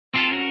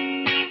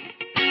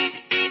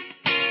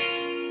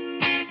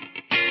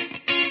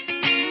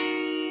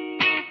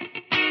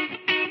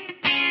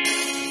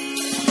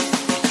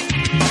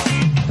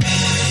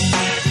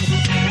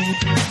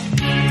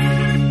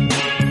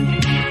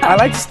I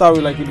like to start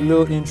with like a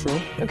little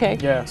intro. Okay.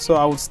 Yeah, so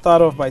I would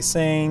start off by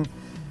saying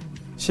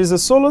she's a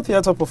solo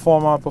theater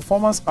performer,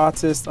 performance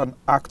artist, and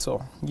actor,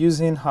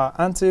 using her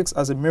antics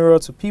as a mirror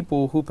to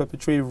people who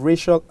perpetrate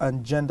racial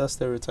and gender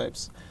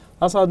stereotypes.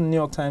 That's how the New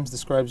York Times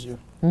describes you.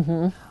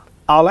 Mm-hmm.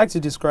 I'd like to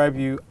describe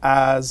you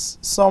as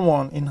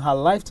someone in her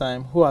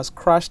lifetime who has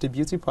crashed a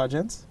beauty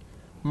pageant,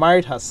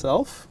 married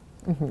herself,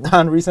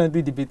 and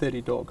recently debated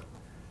a dog.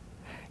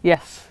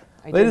 Yes.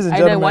 Ladies and I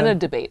gentlemen. won a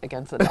debate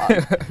against a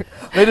dog.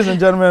 Ladies and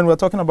gentlemen, we're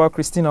talking about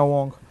Christina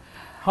Wong.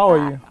 How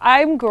are you?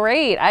 I'm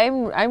great.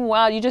 I'm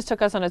well. You just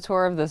took us on a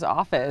tour of this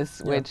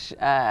office, which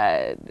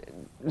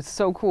was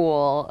so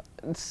cool,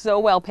 so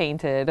well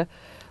painted.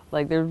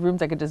 Like there's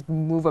rooms I could just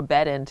move a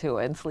bed into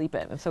and sleep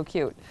in. It's so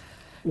cute.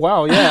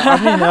 Wow, yeah.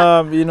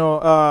 I mean,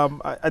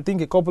 I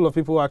think a couple of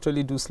people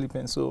actually do sleep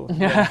in, so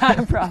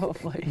yeah.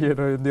 Probably.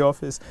 In the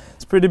office.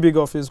 It's a pretty big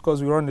office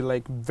because we run the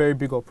like very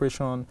big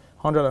operation,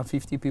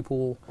 150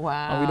 people.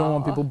 Wow. And we don't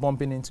want people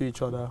bumping into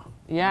each other.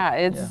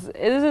 Yeah,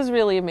 this is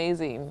really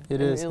amazing.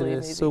 It is.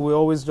 Amazing. So we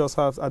always just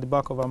have at the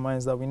back of our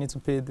minds that we need to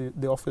pay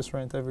the office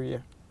rent every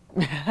year.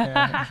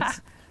 Yeah,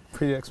 it's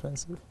pretty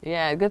expensive.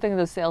 Yeah, good thing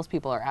those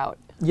salespeople are out.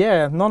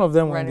 Yeah, none of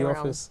them were in the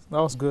office. That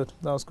was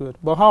good.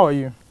 But how are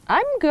you?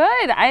 I'm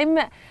good.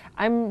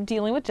 I'm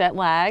dealing with jet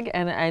lag,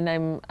 and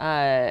I'm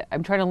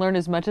trying to learn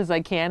as much as I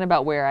can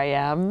about where I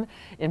am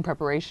in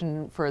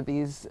preparation for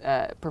these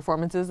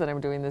performances that I'm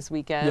doing this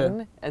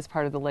weekend as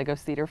part of the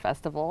Lagos Theatre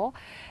Festival,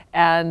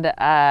 and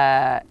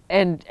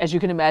as you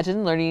can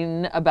imagine,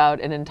 learning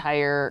about an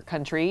entire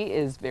country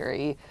is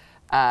very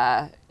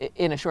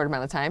in a short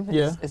amount of time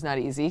is not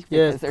easy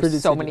because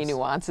there's so many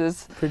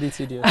nuances. Pretty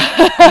tedious.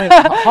 I mean,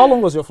 how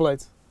long was your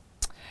flight?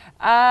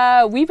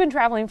 We've been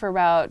traveling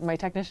my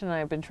technician and I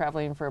have been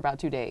traveling for about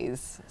 2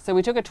 days. So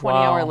we took a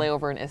 20-hour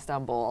layover in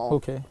Istanbul.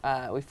 Okay.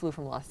 We flew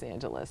from Los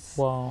Angeles.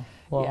 Wow.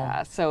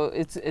 Yeah, so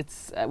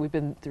we've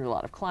been through a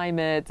lot of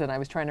climate, and I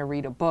was trying to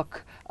read a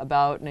book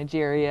about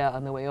Nigeria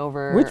on the way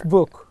over. Which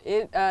book?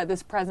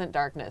 This Present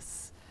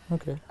Darkness.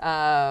 Okay.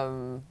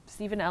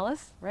 Stephen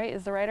Ellis, right,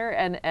 is the writer,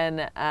 and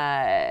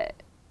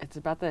it's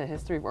about the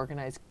history of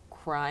organized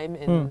crime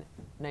in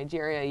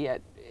Nigeria,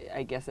 yet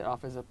I guess it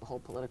offers a whole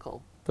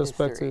political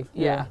perspective.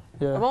 History. Yeah.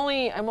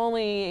 I'm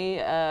only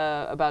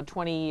about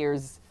 20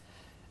 years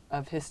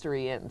of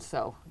history in,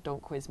 so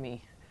don't quiz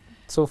me.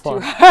 So far.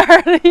 Too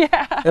hard.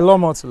 Yeah. A lot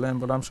more to learn,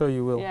 but I'm sure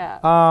you will.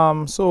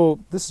 Yeah. So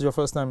this is your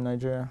first time in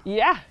Nigeria.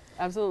 Yeah,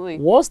 absolutely.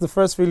 What's the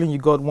first feeling you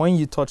got when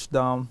you touched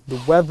down?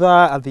 The weather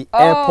at the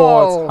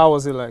airport, how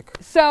was it like?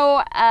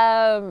 So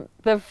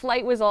the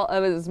flight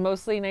was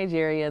mostly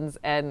Nigerians,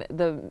 and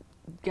the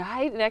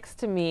guy next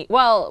to me,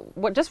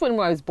 just when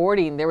I was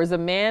boarding, there was a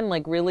man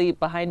like really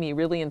behind me,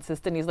 really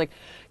insistent. He's like,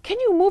 "Can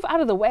you move out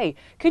of the way?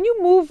 Can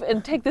you move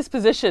and take this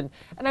position?"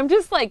 And I'm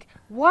just like,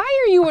 "Why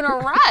are you in a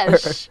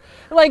rush?"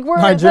 Like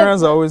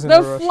Nigerians are always in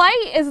a rush. The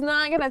flight is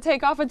not gonna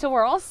take off until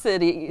we're all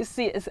sitting.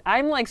 See,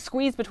 I'm like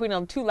squeezed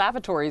between two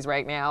lavatories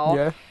right now.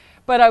 Yeah.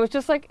 But I was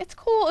just like, "It's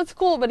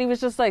cool." But he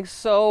was just like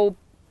so.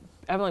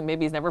 I'm like,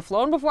 maybe he's never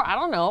flown before. I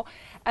don't know.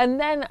 And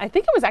then I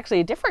think it was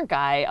actually a different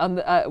guy on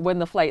when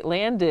the flight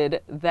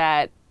landed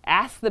that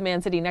asked the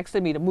man sitting next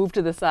to me to move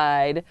to the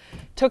side,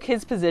 took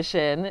his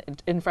position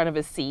in front of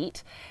his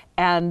seat,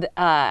 and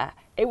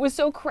it was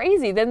so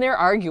crazy. Then they're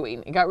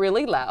arguing. It got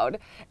really loud,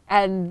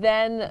 and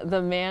then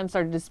the man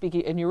started to speak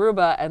in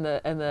Yoruba, and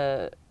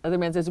the other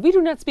man says, "We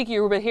do not speak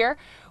Yoruba here.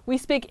 We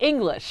speak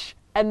English."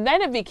 And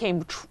then it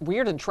became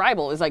weird and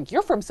tribal. It was like,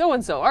 "You're from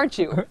so-and-so, aren't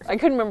you?" I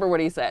couldn't remember what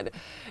he said.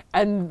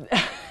 And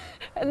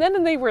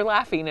then they were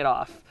laughing it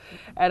off.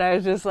 And I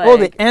was just like... Oh,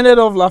 they ended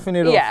up laughing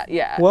it off.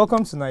 Yeah.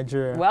 Welcome to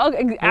Nigeria. Well,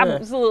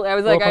 absolutely. I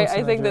was like,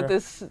 I think that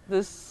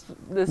this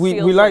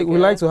we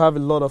like to have a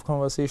lot of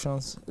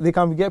conversations. They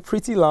can get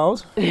pretty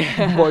loud,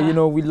 but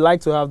we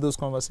like to have those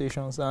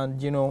conversations.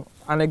 And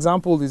an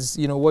example is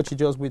what you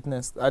just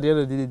witnessed. At the end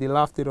of the day, they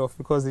laughed it off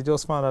because they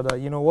just found out that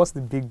what's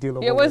the big deal?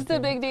 What's the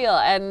big deal?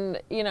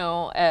 And you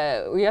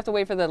have to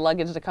wait for the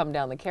luggage to come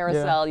down the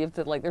carousel. You have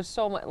to there's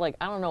so much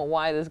I don't know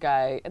why this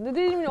guy, and they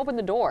didn't even open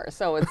the door.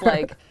 So it's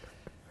like.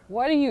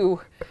 What are you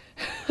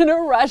in a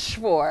rush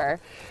for?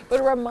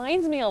 But it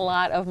reminds me a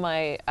lot of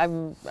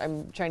I'm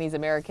Chinese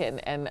American,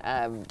 and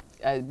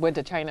I went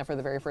to China for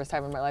the very first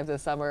time in my life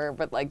this summer,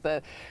 but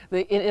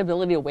the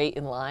inability to wait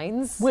in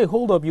lines. Wait,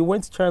 hold up. You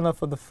went to China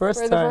for the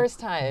first time? For the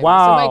first time.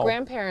 Wow. So my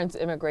grandparents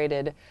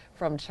immigrated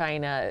from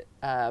China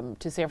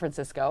to San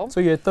Francisco. So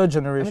you're a third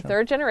generation? I'm a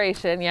third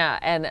generation, yeah.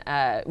 And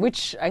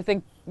which I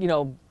think,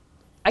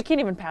 I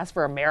can't even pass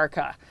for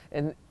America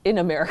in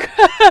America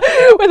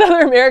with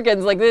other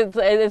Americans.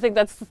 I think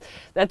that's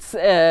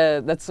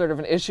sort of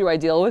an issue I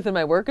deal with in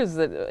my work, is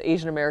that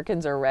Asian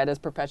Americans are read as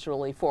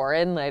perpetually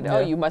foreign. Oh,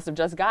 you must have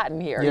just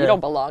gotten here. You don't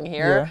belong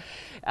here.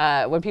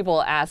 When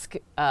people ask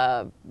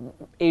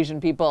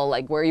Asian people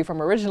where are you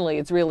from originally,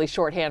 it's really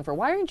shorthand for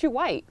why aren't you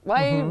white?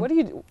 Why? What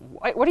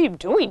are you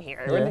doing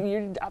here?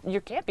 You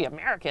can't be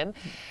American.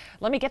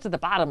 Let me get to the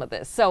bottom of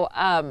this. So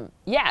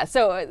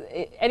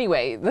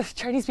anyway, the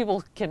Chinese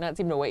people cannot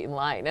seem to wait in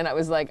line, and I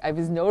was like, I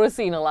was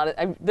noticing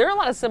there are a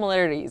lot of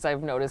similarities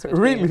I've noticed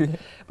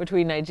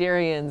between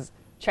Nigerians,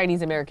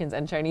 Chinese Americans,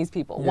 and Chinese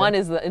people. Yeah. One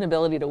is the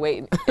inability to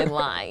wait in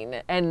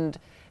line. And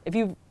if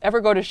you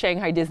ever go to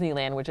Shanghai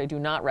Disneyland, which I do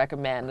not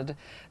recommend,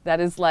 that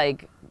is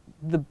like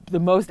the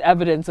most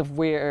evidence of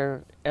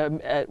where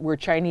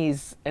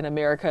Chinese and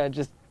America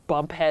just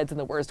bump heads in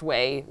the worst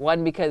way.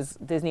 One, because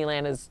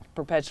Disneyland is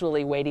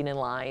perpetually waiting in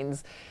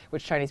lines,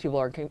 which Chinese people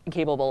are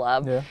incapable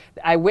of. Yeah.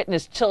 I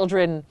witnessed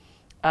children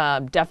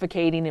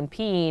defecating and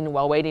peeing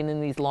while waiting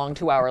in these long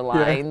 2-hour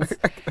lines.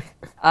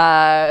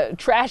 Yeah.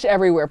 Trash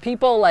everywhere.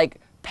 People like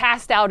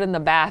passed out in the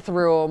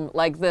bathroom,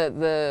 like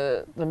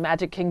the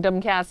Magic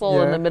Kingdom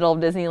castle in the middle of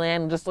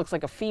Disneyland just looks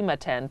like a FEMA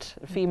tent.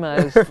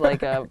 FEMA is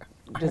like a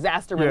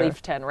disaster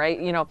relief tent, right?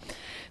 You know,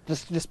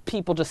 just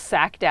people just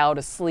sacked out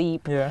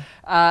asleep,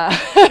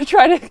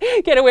 trying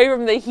to get away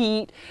from the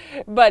heat,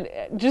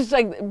 but just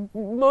like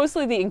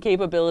mostly the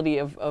incapability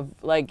of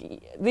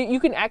like, you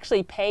can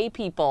actually pay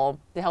people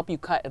to help you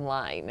cut in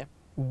line.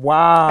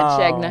 Wow. At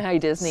Shanghai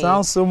Disney.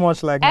 Sounds so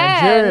much like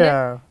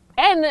Nigeria.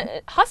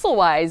 And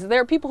hustle-wise,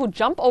 there are people who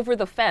jump over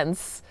the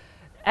fence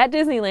at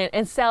Disneyland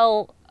and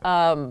sell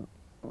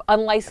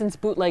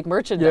unlicensed bootleg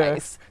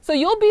merchandise. Yeah. So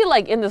you'll be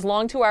like in this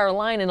long 2-hour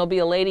line and there'll be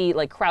a lady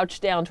like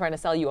crouched down trying to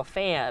sell you a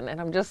fan.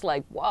 And I'm just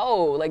like,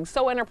 whoa, like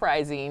so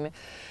enterprising.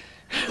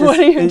 What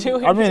are you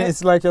doing? I mean,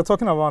 it's like you're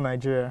talking about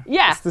Nigeria.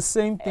 Yeah. It's the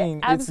same thing.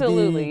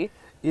 Absolutely.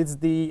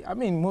 I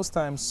mean,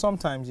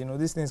 sometimes, you know,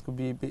 these things could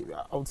be,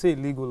 I would say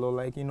illegal or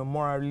like, you know,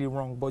 morally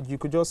wrong, but you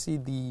could just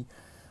see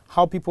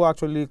how people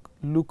actually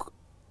look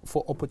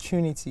for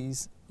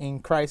opportunities in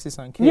crisis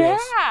and chaos,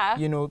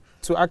 you know,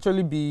 to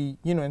actually be,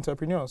 you know,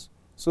 entrepreneurs.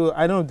 So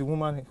I know the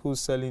woman who's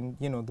selling,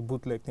 you know, the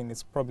bootleg thing,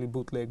 it's probably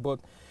bootleg, but,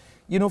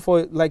 you know,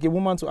 for like a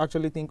woman to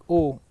actually think,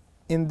 oh,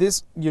 in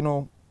this, you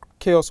know,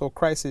 chaos or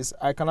crisis,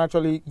 I can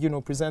actually, you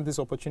know, present this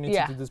opportunity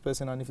to this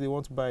person, and if they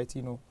want to buy it,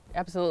 you know.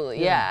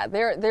 Absolutely, yeah.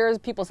 There's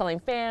people selling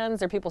fans,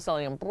 there are people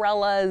selling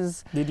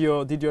umbrellas. Did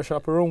your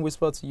chaperone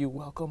whisper to you,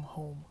 welcome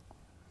home?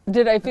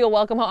 Did I feel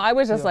welcome home? I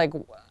was just like,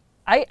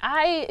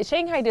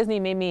 Shanghai Disney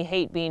made me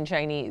hate being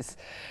Chinese.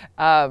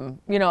 You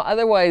know,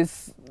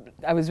 otherwise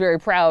I was very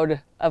proud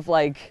of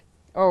like,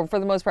 or for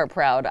the most part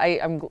proud.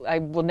 I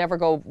will never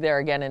go there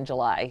again in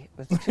July.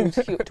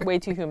 It's way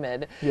too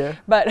humid. Yeah.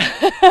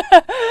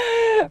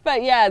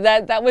 But yeah,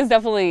 that was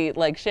definitely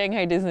like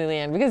Shanghai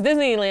Disneyland, because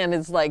Disneyland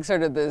is like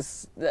sort of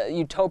this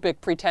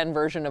utopic pretend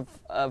version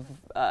of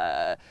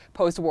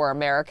post-war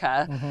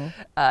America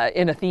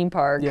in a theme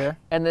park. Yeah.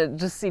 And to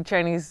just see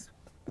Chinese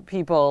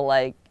people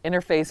like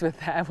interface with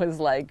that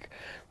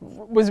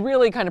was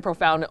really kind of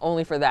profound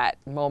only for that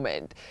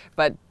moment.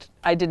 But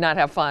I did not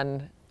have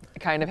fun.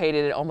 Kind of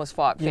hated it, almost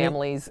fought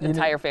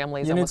entire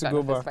families almost got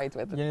into fights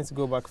with it. You need to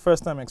go back.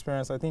 First time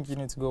experience, I think you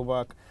need to go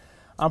back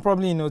and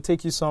probably, you know,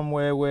 take you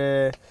somewhere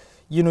where,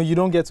 you know, you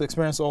don't get to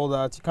experience all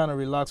that. You kind of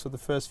relax for the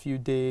first few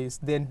days,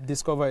 then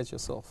discover it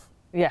yourself.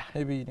 Yeah.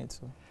 Maybe you need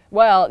to.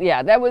 Well,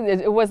 yeah,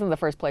 it wasn't the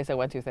first place I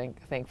went to,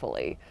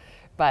 thankfully.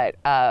 But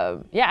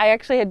yeah, I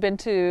actually had been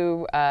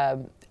to,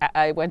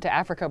 I went to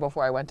Africa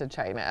before I went to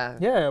China.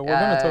 Yeah, we're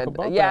going to talk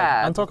about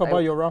that and talk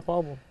about your rap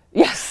album.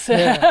 Yes.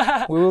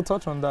 Yeah, we will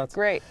touch on that.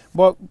 Great.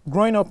 But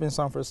growing up in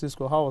San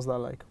Francisco, how was that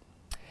like?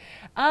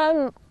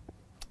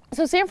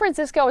 So San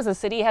Francisco as a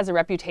city has a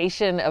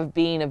reputation of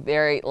being a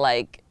very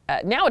like,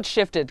 now it's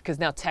shifted because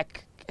now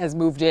tech has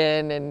moved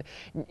in and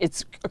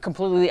it's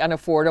completely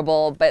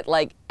unaffordable. But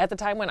like at the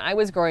time when I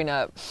was growing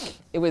up,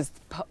 it was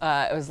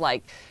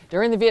like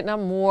during the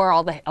Vietnam War,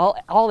 all the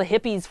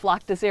hippies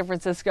flocked to San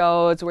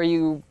Francisco. It's where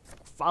you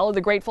follow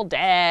the Grateful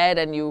Dead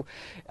and you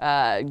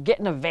get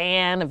in a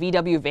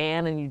VW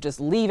van, and you just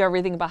leave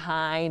everything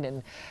behind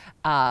and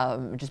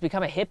just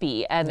become a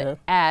hippie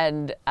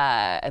and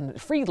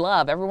free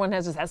love. Everyone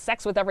has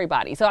sex with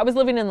everybody. So I was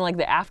living in like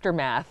the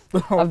aftermath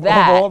of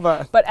that. All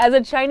that. But as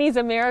a Chinese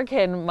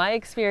American, my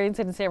experience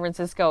in San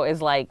Francisco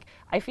is like,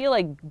 I feel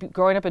like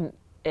growing up in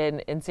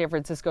San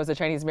Francisco as a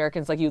Chinese American,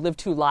 it's like you live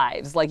two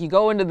lives. Like you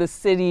go into the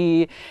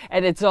city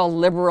and it's all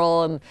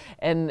liberal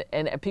and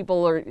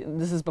people are,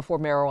 this is before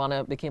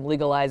marijuana became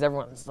legalized,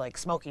 everyone's like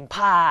smoking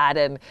pot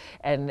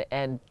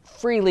and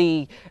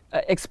freely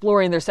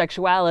exploring their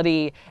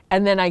sexuality.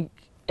 And then I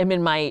am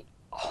in my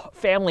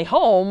family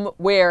home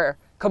where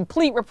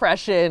complete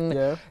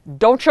repression,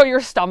 don't show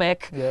your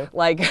stomach,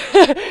 like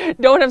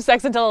don't have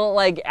sex until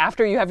like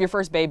after you have your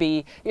first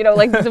baby, you know,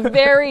 like it's a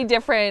very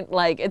different,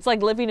 like it's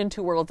like living in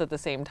two worlds at the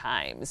same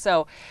time.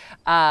 So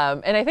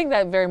and I think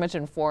that very much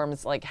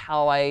informs like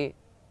how I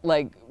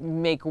like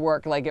make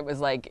work. Like it was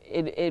like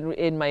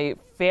in my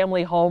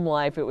family home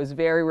life it was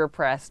very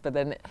repressed, but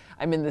then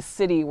I'm in the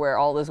city where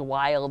all this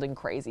wild and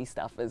crazy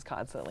stuff is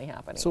constantly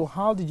happening. So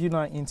how did you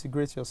not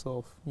integrate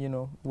yourself? You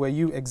know, were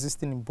you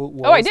existing in both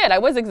worlds? Oh, I did. I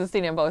was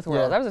existing in both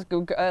worlds. I was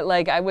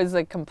like I was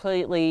like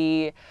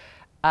completely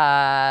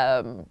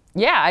I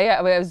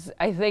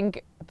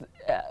think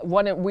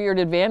one weird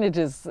advantage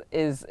is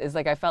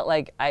like I felt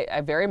like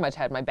I very much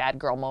had my bad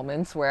girl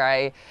moments where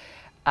I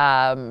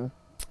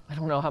I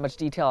don't know how much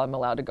detail I'm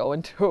allowed to go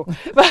into,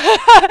 but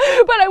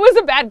I was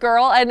a bad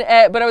girl, and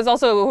but I was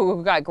also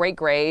who got great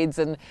grades,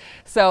 and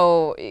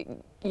so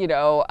you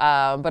know,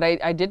 but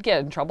I did get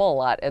in trouble a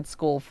lot at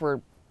school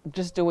for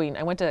just doing.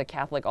 I went to a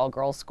Catholic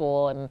all-girls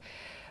school, and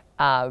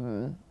that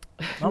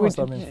must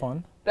have been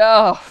fun.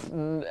 Oh,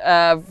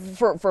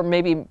 for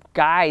maybe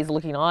guys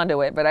looking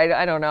onto it, but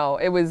I don't know.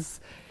 It was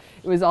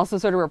also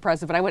sort of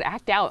repressive, but I would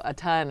act out a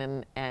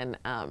ton, and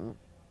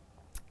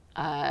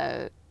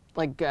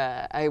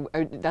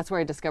that's where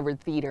I discovered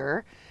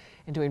theater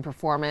and doing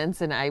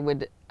performance, and I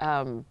would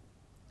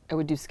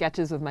do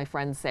sketches with my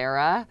friend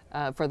Sarah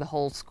for the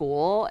whole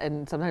school,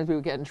 and sometimes we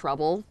would get in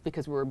trouble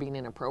because we were being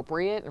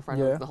inappropriate in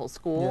front of the whole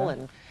school,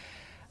 and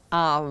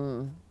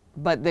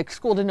but the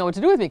school didn't know what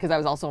to do with me because I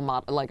was also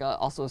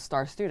also a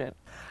star student.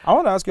 I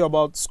want to ask you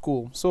about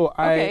school. So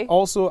I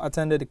also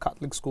attended a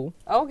Catholic school.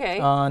 Okay.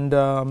 And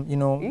you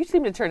know, you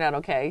seem to turn out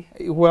okay.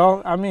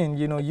 Well, I mean,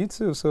 you know, you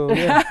too. So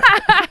yeah.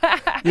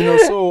 You know,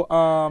 so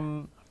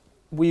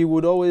we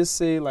would always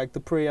say like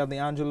the prayer, the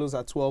Angelus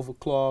at 12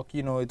 o'clock.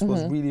 You know, it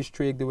was really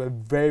strict. They were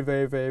very,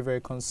 very, very,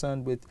 very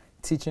concerned with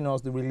teaching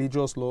us the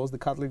religious laws, the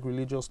Catholic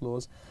religious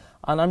laws.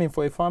 And I mean,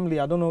 for a family,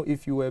 I don't know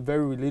if you were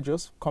very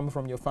religious coming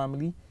from your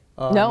family.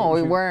 No,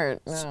 we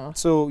weren't. No.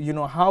 So, you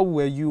know, how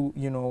were you,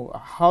 you know,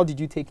 how did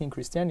you take in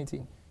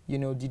Christianity? You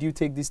know, did you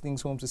take these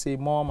things home to say,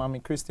 Mom, I'm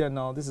a Christian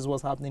now, this is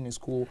what's happening in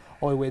school?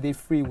 Or were they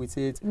free with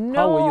it? No,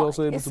 how were you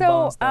also able to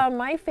balance that?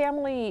 My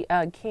family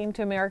came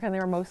to America, and they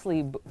were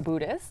mostly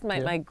Buddhist.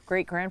 My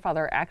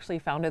great-grandfather actually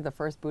founded the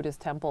first Buddhist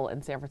temple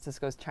in San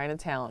Francisco's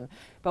Chinatown.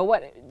 But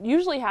what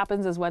usually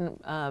happens is when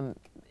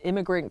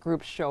immigrant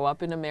groups show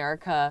up in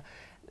America,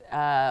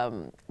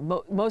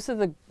 most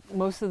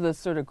of the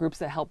sort of groups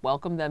that help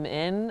welcome them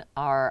in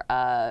are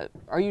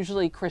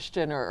usually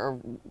Christian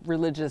or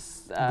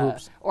religious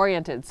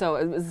oriented. So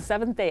it was the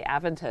Seventh-day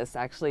Adventists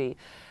actually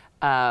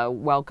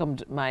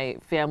welcomed my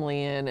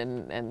family in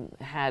and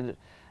had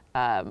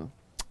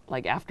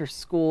like after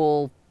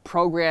school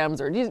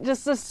programs or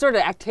just sort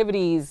of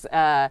activities.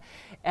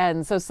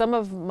 And so some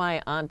of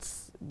my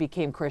aunts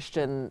became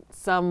Christian.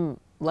 Some,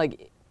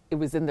 like, it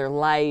was in their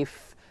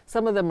life.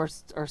 Some of them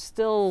are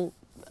still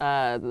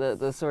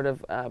the sort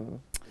of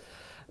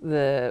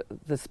the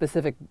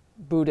specific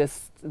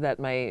Buddhists that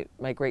my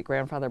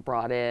great-grandfather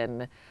brought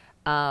in.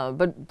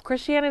 But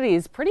Christianity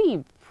is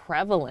pretty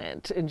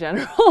prevalent in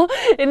general.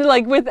 And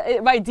like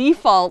by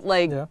default,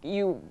 like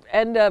you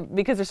end up,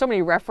 because there's so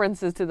many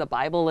references to the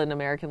Bible in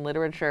American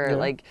literature,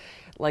 like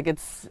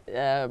it's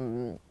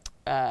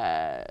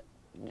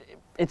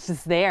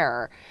just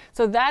there.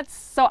 So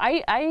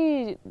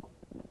I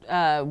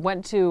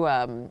went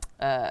to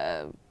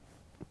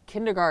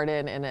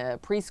kindergarten and a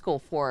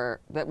preschool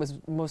that was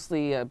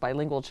mostly a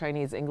bilingual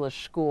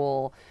Chinese-English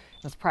school.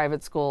 It was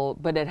private school,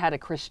 but it had a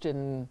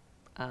Christian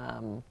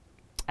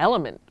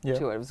element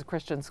to it. It was a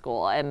Christian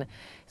school, and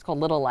it's called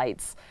Little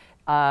Lights.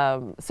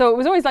 So it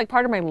was always like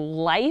part of my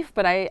life,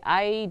 but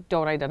I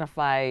don't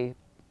identify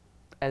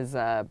as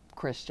a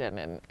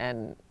Christian,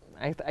 and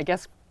I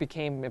guess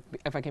became,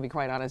 if I can be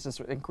quite honest, just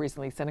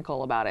increasingly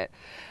cynical about it.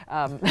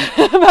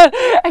 But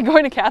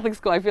going to Catholic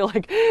school, I feel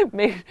like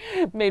made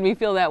me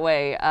feel that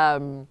way.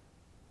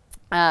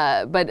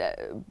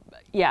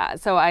 Yeah,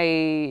 so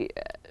I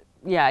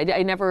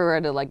never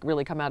had to like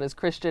really come out as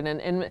Christian,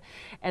 and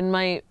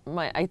I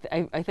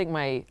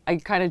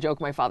kind of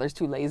joke my father's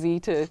too lazy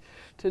to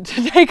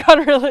take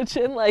on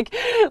religion. Like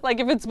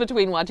if it's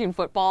between watching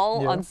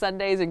football on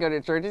Sundays and go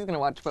to church, he's gonna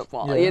watch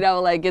football. You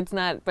know, like it's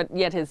not. But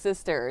yet his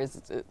sister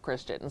is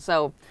Christian,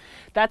 so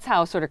that's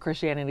how sort of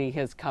Christianity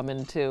has come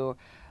into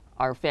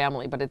our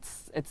family. But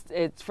it's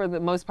for the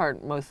most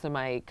part, most of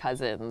my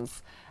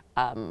cousins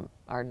are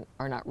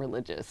not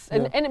religious,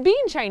 and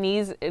being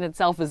Chinese in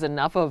itself is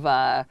enough of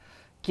a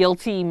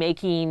guilty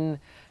making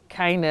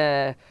kind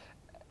of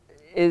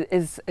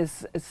is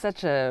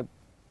such a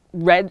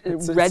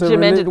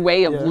regimented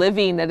way of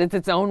living that it's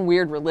its own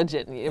weird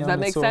religion. If that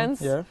makes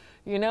sense,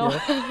 you know,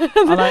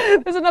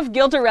 there's enough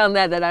guilt around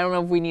that I don't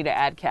know if we need to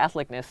add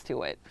Catholicness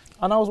to it.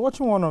 And I was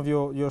watching one of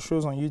your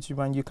shows on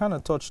YouTube, and you kind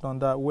of touched on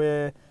that,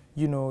 where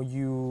you know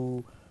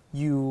you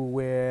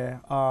were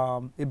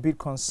a bit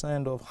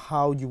concerned of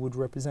how you would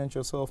represent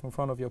yourself in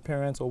front of your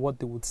parents, or what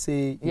they would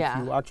say if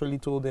you actually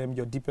told them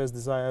your deepest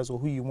desires, or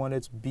who you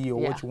wanted to be,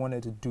 or what you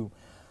wanted to do.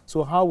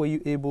 So how were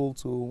you able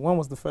to, when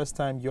was the first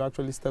time you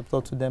actually stepped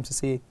up to them to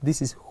say,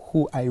 this is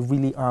who I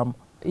really am?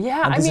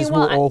 Yeah, and this is who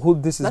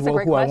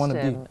I want to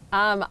be?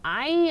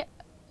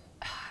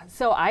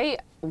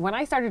 When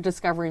I started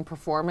discovering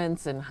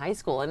performance in high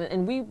school,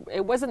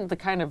 it wasn't the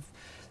kind of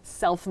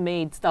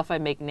self-made stuff I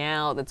make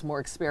now that's more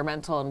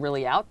experimental and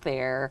really out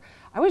there.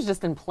 I was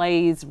just in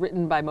plays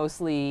written by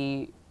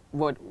mostly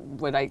what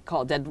I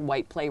call dead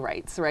white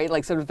playwrights, right?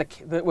 Like sort of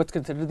the what's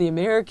considered the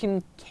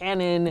American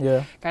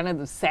canon, kind of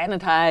the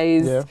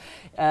sanitized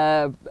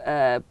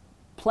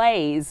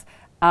plays.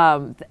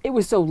 It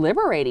was so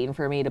liberating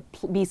for me to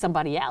be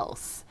somebody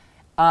else.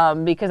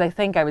 because I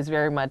think I was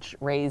very much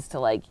raised to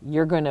like,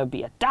 you're going to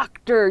be a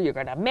doctor, you're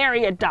going to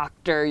marry a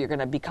doctor, you're going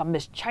to become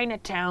Miss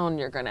Chinatown,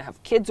 you're going to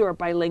have kids who are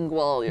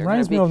bilingual.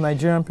 Reminds me of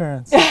Nigerian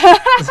parents.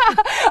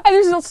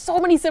 There's so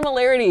many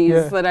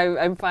similarities that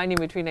I'm finding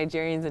between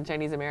Nigerians and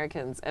Chinese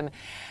Americans. And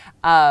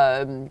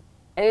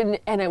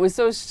it was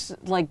so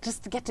like,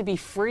 just to get to be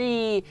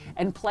free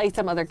and play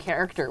some other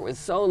character was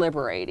so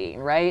liberating,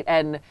 right?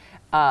 And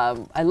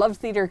I loved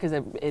theater because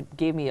it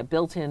gave me a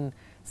built-in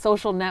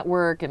social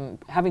network, and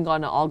having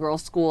gone to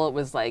all-girls school, it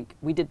was like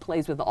we did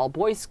plays with the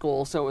all-boys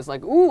school, so it was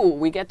like, ooh,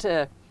 we get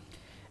to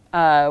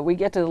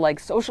like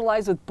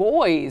socialize with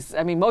boys.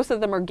 I mean, most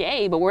of them are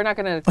gay, but we're not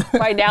going to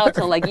find out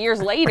till like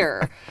years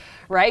later,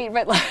 right?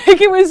 But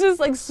like it was just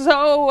like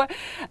so,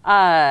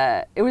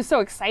 it was so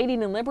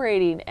exciting and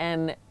liberating,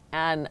 and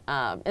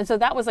so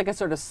that was like a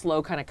sort of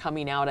slow kind of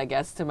coming out, I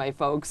guess, to my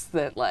folks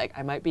that like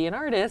I might be an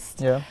artist.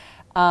 Yeah.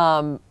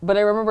 But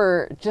I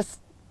remember just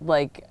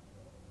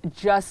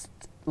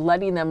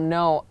letting them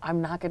know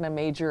I'm not going to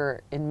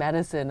major in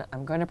medicine.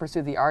 I'm going to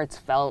pursue the arts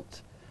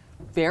felt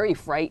very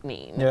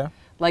frightening. Yeah.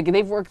 Like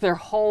they've worked their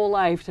whole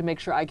life to make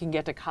sure I can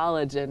get to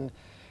college, and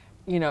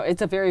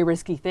it's a very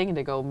risky thing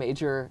to go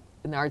major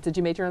in the arts. Did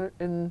you major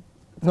in?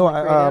 No,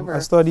 I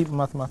studied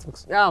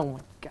mathematics. Oh my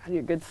God, you're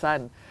a good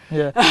son.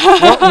 Yeah.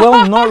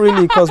 well, not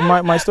really, because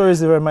my story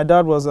is different. My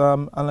dad was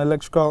an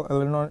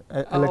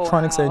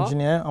electronics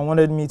engineer and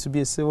wanted me to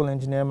be a civil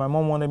engineer. My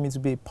mom wanted me to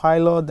be a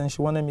pilot, then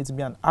she wanted me to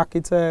be an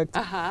architect.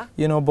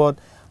 But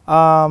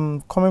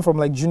coming from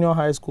like junior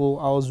high school,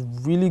 I was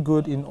really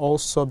good in all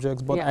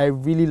subjects, but I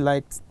really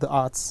liked the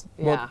arts.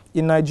 But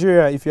in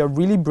Nigeria, if you're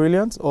really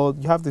brilliant or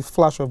you have the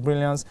flash of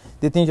brilliance,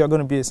 they think you're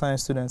going to be a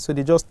science student, so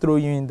they just throw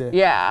you in there.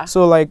 Yeah.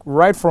 So like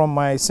right from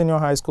my senior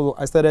high school,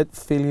 I started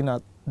failing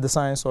at the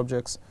science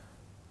subjects,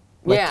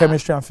 like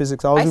chemistry and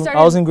physics. I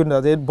wasn't good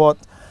at it, but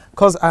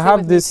because I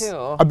have this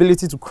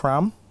ability to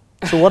cram,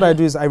 so what I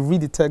do is I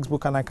read the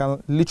textbook and I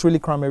can literally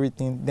cram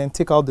everything, then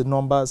take out the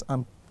numbers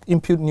and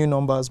input new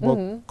numbers, but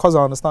because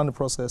I understand the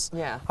process,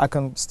 I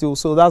can still,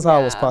 so that's how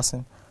I was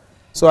passing.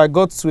 So I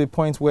got to a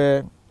point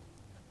where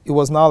it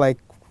was now like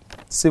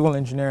civil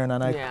engineering,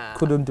 and I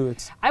couldn't do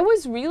it. I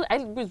was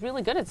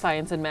really good at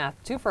science and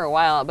math too for a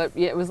while, but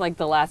it was like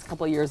the last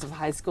couple of years of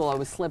high school I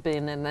was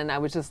slipping, and then I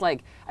was just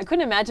like, I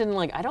couldn't imagine,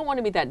 like, I don't want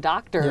to be that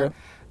doctor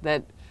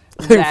that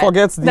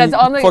forgets the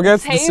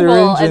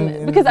table,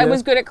 and because I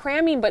was good at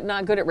cramming but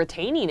not good at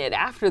retaining it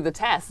after the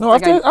test. No,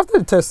 like after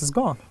the test is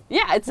gone.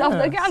 Yeah, it's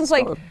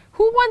like,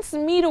 who wants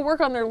me to work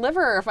on their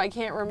liver if I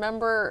can't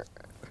remember,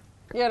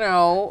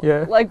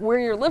 like where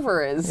your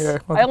liver is? Yeah,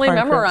 I only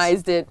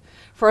memorized it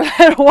for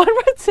that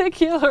one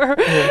particular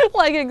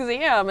like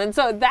exam, and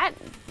so that,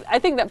 I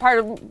think that part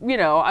of,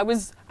 I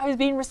was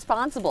being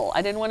responsible.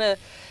 I didn't want to.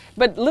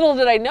 But little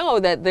did I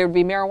know that there'd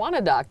be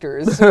marijuana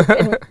doctors,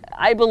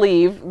 I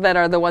believe, that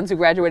are the ones who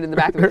graduated in the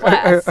back of the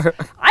class.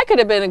 I could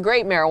have been a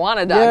great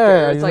marijuana doctor.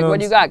 Yeah, it's like,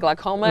 what do you got,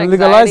 glaucoma, anxiety?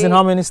 Legalized in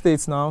how many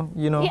states now,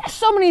 Yeah,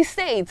 so many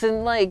states,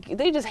 and like,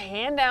 they just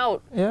hand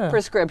out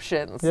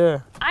prescriptions. Yeah.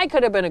 I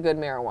could have been a good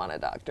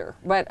marijuana doctor.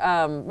 But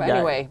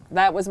anyway,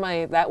 that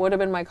would have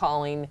been my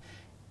calling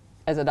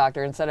as a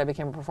doctor. Instead, I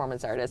became a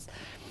performance artist.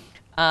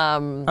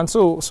 And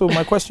so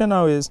my question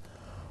now is,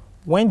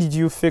 when did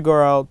you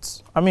figure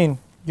out,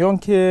 young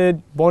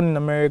kid, born in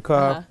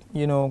America,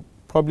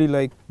 probably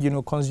like,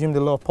 consumed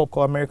a lot of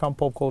American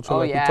pop culture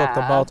we talked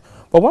about.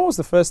 But when was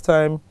the first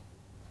time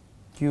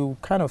you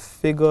kind of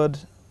figured,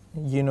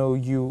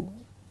 you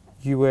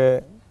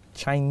were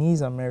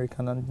Chinese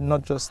American and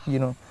not just,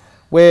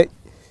 where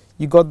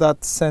you got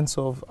that sense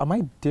of, am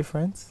I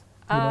different?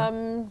 I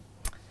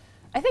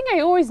think I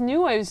always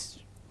knew I was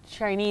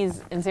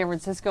Chinese in San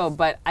Francisco,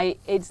 but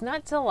it's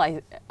not till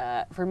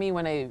for me,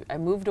 when I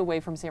moved away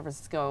from San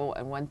Francisco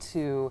and went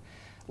to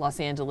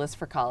Los Angeles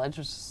for college,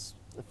 which is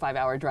a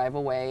 5-hour drive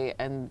away,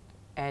 and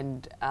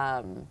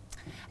I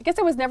guess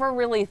I was never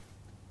really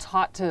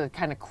taught to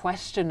kind of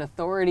question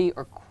authority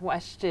or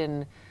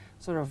question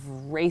sort of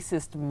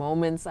racist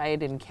moments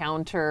I'd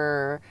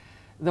encounter,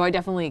 though I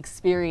definitely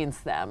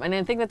experienced them. And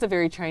I think that's a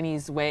very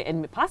Chinese way,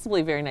 and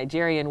possibly a very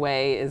Nigerian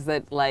way, is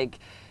that like,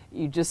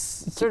 you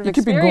just sort of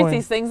experience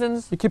these things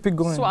and you keep it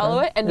going, swallow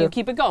it, and you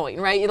keep it going,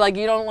 right? Like,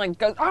 you don't like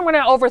go, I'm going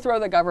to overthrow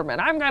the government.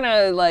 I'm going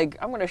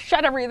to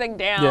shut everything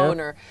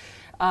down, or,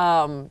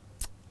 and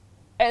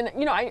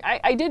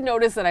I did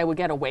notice that I would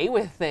get away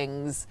with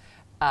things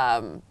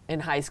in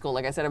high school.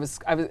 Like I said,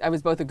 I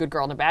was both a good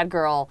girl and a bad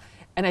girl,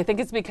 and I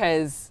think it's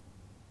because,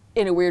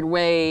 in a weird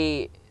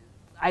way,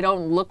 I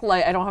don't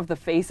have the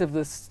face of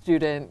the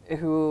student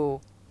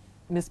who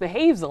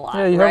misbehaves a lot,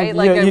 right?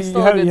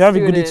 You have a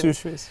goody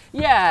two-shoes.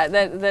 Yeah,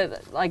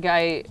 that like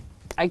I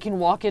can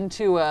walk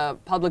into a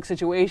public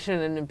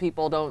situation and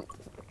people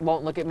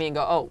won't look at me and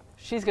go, oh,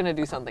 she's gonna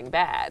do something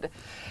bad,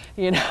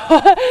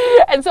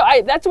 And so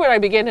that's when I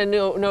began to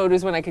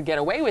notice when I could get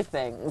away with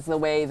things the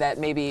way that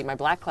maybe my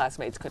black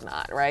classmates could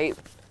not, right?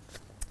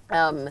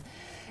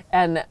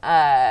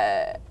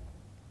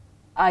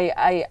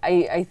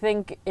 I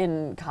think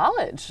in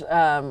college,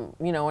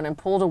 you know, when I'm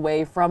pulled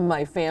away from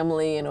my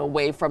family and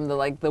away from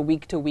the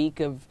week to week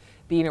of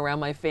being around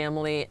my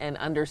family and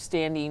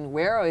understanding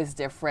where I was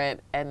different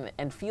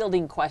and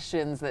fielding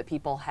questions that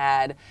people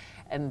had,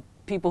 and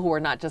people who were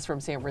not just from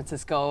San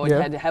Francisco and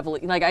had heavily,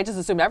 like, I just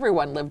assumed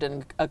everyone lived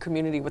in a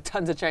community with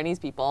tons of Chinese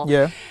people.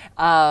 Yeah.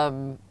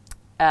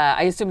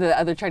 I assumed that the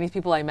other Chinese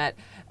people I met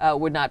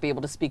would not be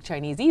able to speak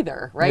Chinese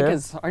either, right?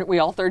 Because aren't we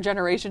all third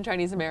generation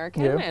Chinese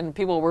American? Yeah. And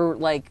people were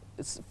like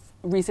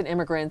recent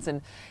immigrants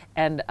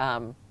and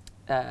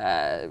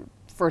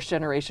first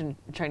generation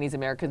Chinese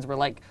Americans were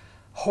like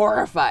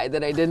horrified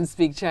that I didn't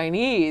speak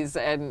Chinese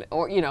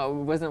or you know,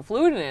 wasn't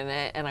fluent in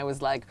it. And I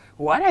was like,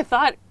 what? I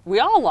thought we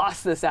all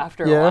lost this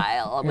after a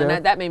while.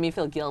 And that made me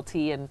feel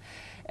guilty and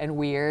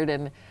weird.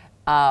 And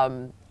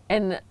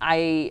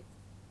I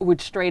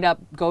would straight up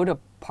go to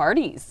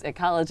parties at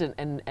college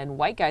and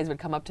white guys would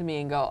come up to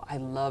me and go, I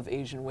love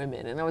Asian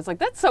women. And I was like,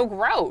 that's so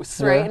gross,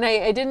 right?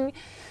 And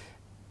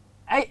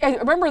I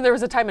remember there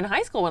was a time in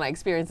high school when I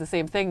experienced the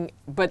same thing,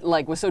 but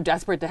like was so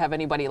desperate to have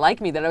anybody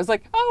like me that I was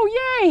like,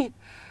 oh, yay,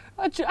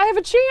 I have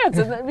a chance.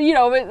 And you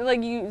know,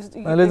 like you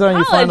later on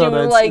you find out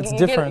that like, it's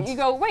different. You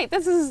go, wait,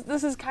 this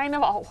is kind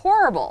of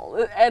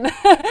horrible. And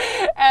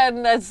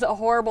and that's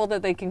horrible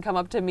that they can come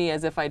up to me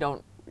as if I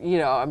don't, you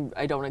know,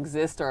 I don't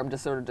exist, or I'm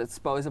just sort of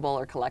disposable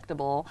or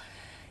collectible.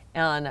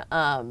 And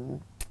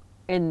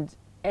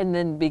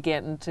then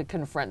began to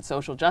confront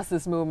social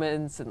justice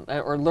movements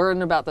or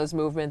learn about those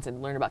movements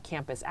and learn about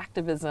campus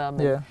activism.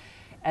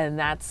 And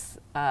that's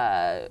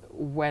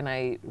when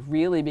I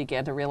really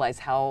began to realize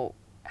how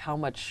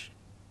much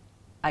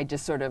I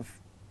just sort of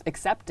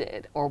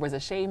accepted or was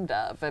ashamed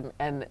of.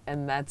 And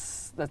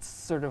that's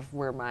sort of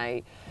where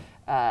my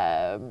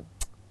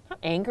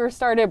anger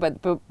started,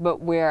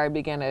 but where I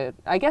began to,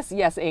 I guess,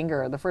 yes,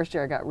 anger. The first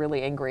year I got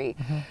really angry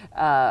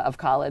of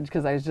college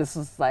because I was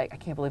just like, I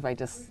can't believe I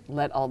just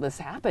let all this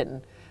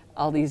happen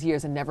all these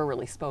years and never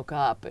really spoke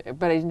up.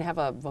 But I didn't have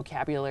a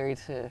vocabulary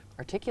to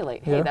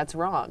articulate, hey, that's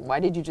wrong. Why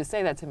did you just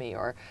say that to me?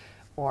 Or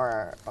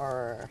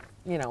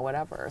you know,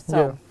 whatever.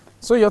 So.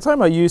 So your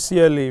time at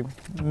UCLA,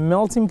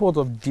 melting pot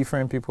of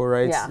different people,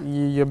 right? Yeah.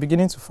 You're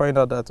beginning to find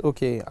out that,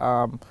 okay,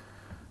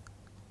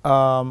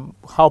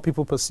 how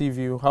people perceive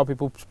you, how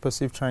people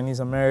perceive Chinese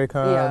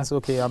Americans.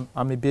 Okay, I'm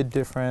a bit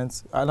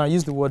different, and I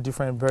use the word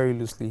different very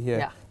loosely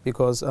here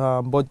because,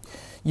 but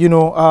you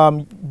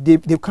know, they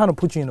kind of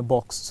put you in a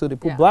box. So they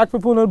put black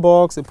people in a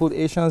box, they put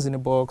Asians in a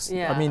box.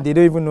 I mean, they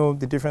don't even know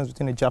the difference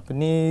between a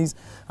Japanese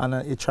and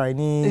a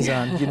Chinese,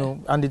 and you know,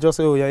 and they just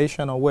say, oh, you're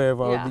Asian or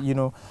wherever, you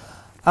know,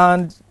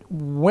 and.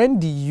 When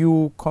do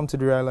you come to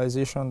the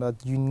realization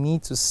that you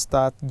need to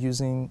start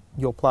using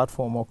your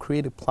platform or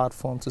create a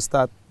platform to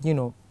start, you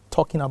know,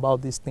 talking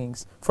about these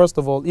things? First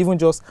of all, even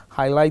just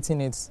highlighting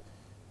it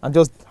and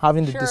just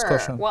having the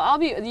discussion. Well, I'll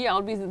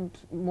be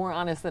more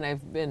honest than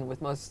I've been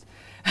with most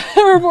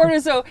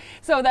reporters. So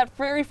that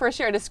very first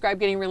year I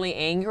described getting really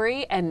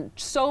angry and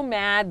so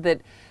mad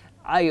that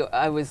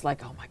I was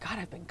like, oh my God,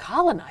 I've been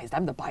colonized.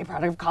 I'm the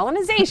byproduct of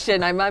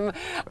colonization. I've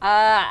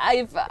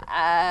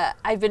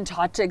been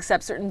taught to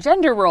accept certain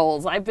gender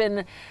roles. I've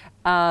been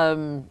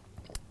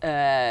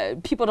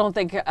people don't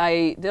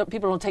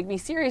take me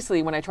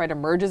seriously when I try to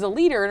merge as a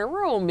leader in a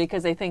room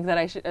because they think that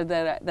I should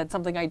that's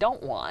something I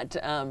don't want.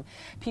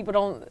 People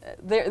don't.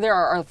 There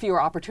are fewer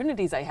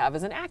opportunities I have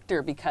as an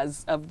actor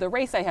because of the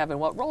race I have and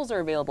what roles are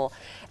available.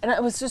 And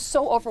it was just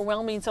so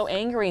overwhelming, so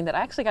angering that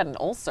I actually got an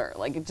ulcer.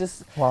 Like it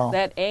just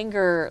that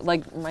anger,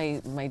 like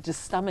my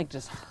just stomach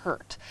just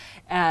hurt,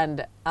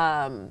 and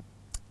I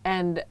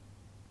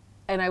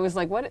was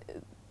like,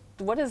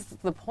 what is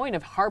the point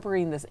of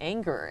harboring this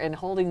anger and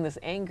holding this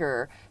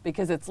anger?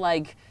 Because it's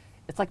like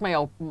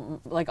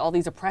all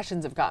these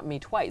oppressions have gotten me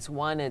twice.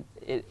 One,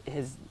 it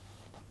has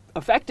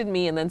affected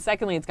me, and then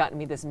secondly, it's gotten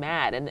me this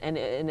mad. And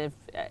if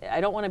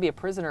I don't want to be a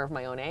prisoner of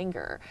my own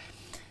anger,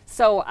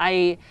 so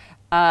I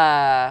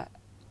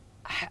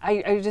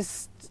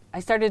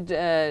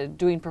started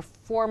doing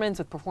performance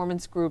with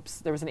performance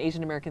groups. There was an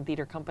Asian American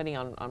theater company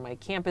on my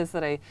campus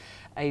that I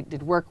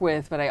did work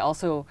with, but I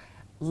also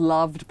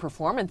loved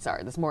performance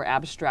art, this more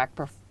abstract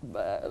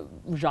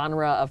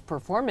genre of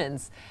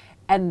performance.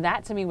 And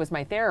that to me was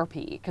my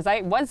therapy, because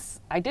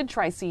I did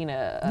try seeing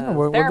a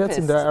therapist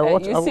at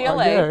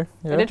UCLA.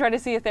 I did try to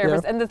see a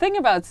therapist. And the thing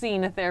about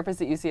seeing a therapist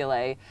at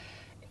UCLA,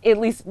 at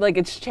least like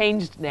it's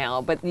changed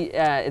now, but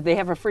they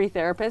have a free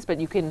therapist, but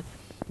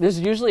there's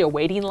usually a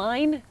waiting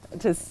line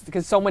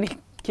because so many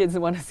kids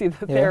want to see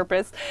the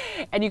therapist,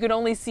 and you can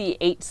only see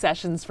 8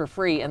 sessions for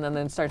free and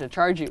then start to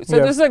charge you. So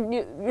there's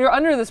you're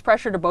under this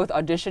pressure to both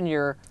audition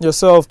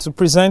yourself, to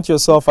present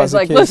yourself as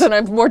a case. Listen,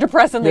 I'm more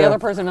depressed than the other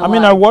person in line. I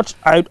mean,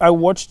 I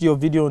watched your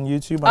video on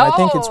YouTube, and I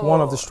think it's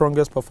one of the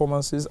strongest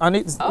performances. And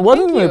it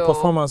wasn't a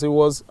performance; it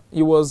was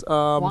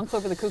Wonks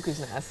Over the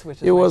Cuckoo's Nest,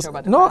 which is my show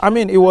about depression. I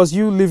mean, it was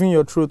you living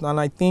your truth, and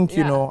I think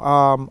you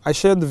know. I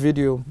shared the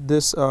video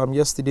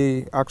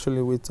yesterday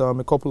actually with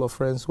a couple of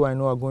friends who I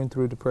know are going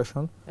through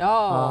depression.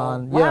 Oh,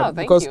 and wow,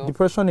 because thank you.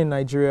 depression in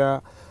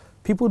Nigeria,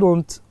 people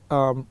don't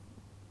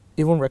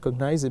even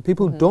recognize it.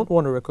 People don't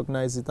want to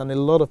recognize it, and a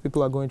lot of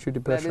people are going through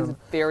depression. That is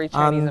very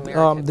Chinese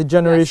American. And the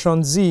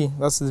Generation Z,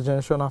 that's the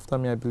generation after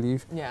me, I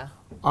believe, Yeah.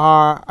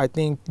 are, I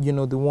think,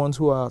 the ones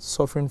who are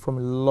suffering from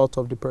a lot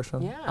of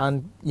depression. Yeah.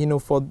 And,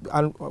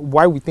 and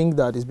why we think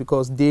that is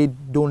because they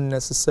don't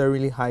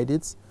necessarily hide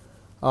it.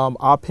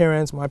 Our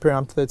parents, my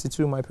parents, I'm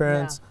 32, my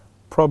parents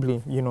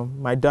probably,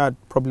 my dad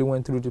probably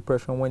went through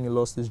depression when he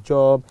lost his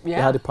job. He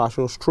had a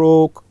partial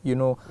stroke,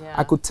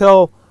 I could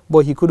tell,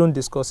 but he couldn't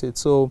discuss it.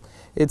 So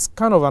it's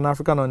kind of an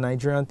African or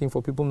Nigerian thing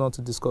for people not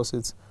to discuss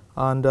it.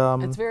 And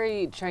it's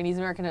very Chinese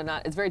American and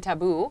it's very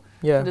taboo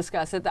to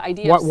discuss it. The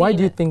idea of why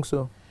do you think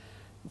so?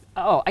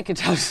 Oh, I could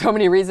tell you so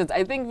many reasons.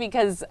 I think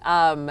because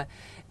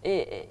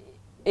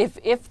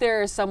if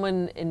there's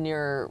someone in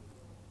your,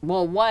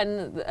 well,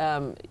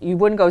 one, you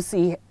wouldn't go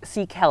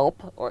seek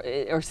help or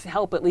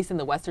help, at least in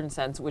the Western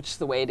sense, which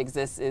the way it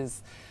exists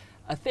is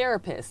a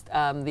therapist.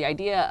 The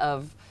idea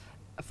of,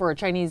 for a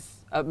Chinese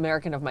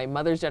American of my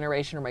mother's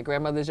generation or my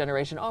grandmother's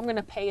generation, I'm going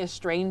to pay a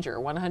stranger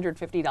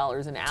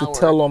 $150 an hour to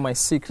tell all my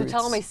secrets. To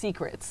tell all my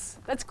secrets.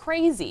 That's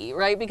crazy,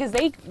 right? Because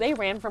they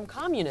ran from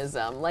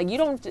communism. Like, you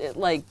don't,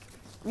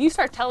 you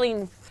start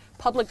telling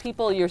public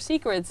people your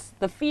secrets,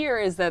 the fear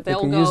is that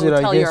they'll go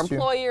tell your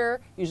employer,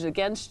 use it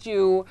against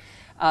you,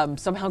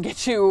 somehow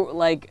get you,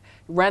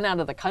 run out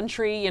of the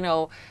country,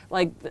 the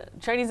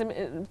Chinese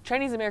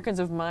Americans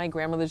of my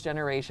grandmother's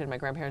generation, my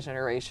grandparents'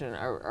 generation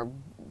are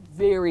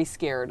very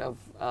scared of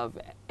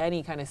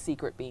any kind of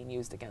secret being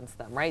used against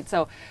them, right?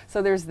 So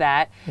there's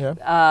that.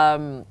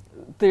 Yeah.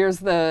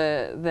 There's we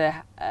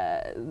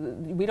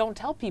don't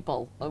tell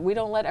people, we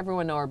don't let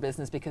everyone know our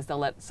business because they'll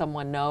let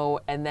someone know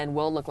and then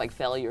we'll look like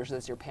failures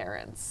as your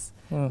parents.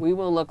 We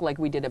will look like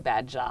we did a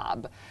bad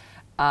job.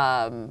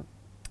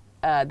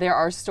 There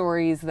are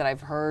stories that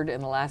I've heard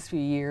in the last few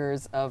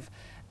years of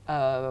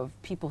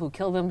people who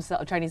kill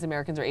themselves, Chinese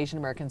Americans or Asian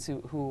Americans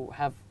who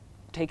have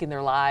taken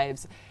their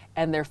lives,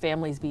 and their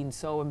families being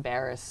so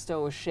embarrassed,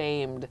 so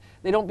ashamed.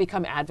 They don't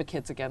become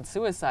advocates against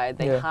suicide.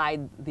 They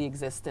hide the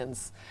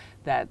existence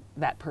that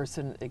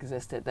person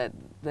existed.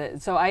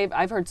 So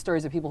I've heard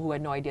stories of people who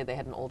had no idea they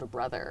had an older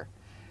brother.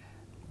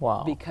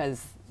 Wow.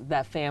 Because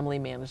that family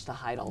managed to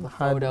hide all the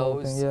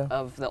photos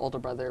of the older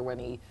brother when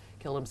he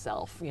killed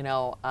himself.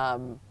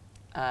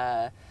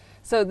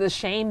 So the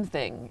shame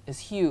thing is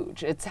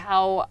huge. It's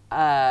how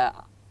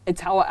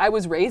I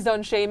was raised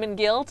on shame and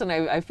guilt, and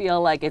I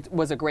feel like it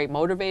was a great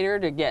motivator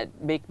to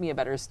make me a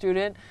better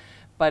student.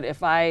 But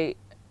if I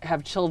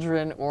have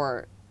children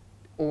or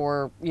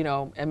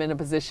am in a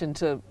position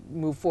to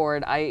move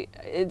forward,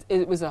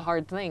 it was a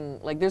hard thing.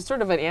 Like, there's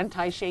sort of an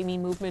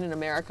anti-shaming movement in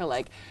America,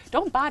 like,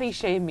 don't body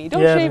shame me,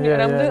 don't shame me.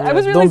 And I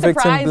was really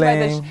surprised by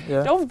this.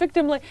 Don't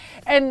victim blame.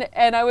 And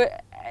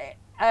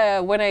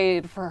when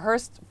I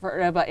rehearsed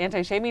about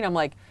anti-shaming, I'm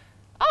like,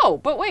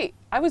 oh, but wait,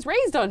 I was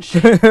raised on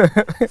shame.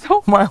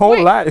 So, my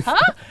whole life.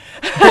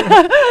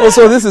 Huh?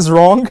 Also, this is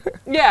wrong.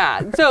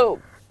 Yeah.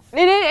 So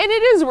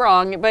it is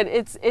wrong, but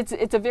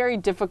it's a very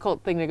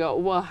difficult thing to go,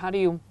 well, how do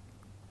you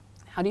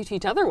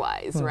teach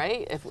otherwise,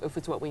 right? If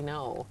it's what we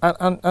know.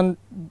 And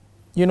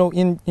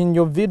in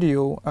your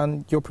video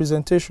and your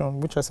presentation,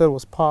 which I said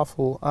was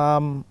powerful,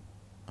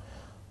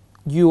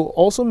 you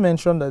also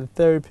mentioned that the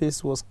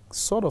therapist was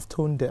sort of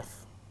tone deaf.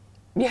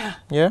 Yeah.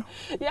 Yeah?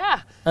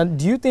 Yeah. And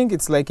do you think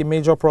it's like a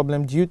major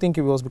problem? Do you think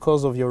it was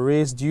because of your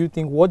race?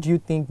 What do you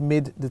think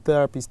made the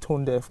therapist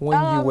tone deaf when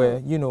you were,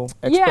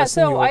 expressing yeah,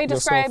 so yourself? I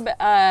describe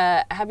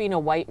having a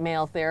white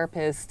male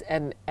therapist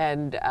and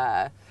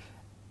I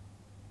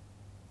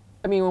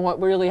mean,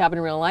 what really happened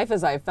in real life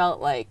is I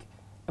felt like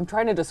I'm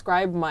trying to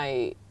describe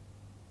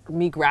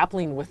me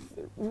grappling with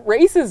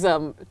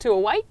racism to a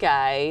white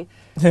guy,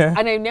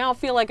 and I now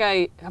feel like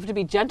I have to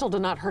be gentle to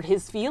not hurt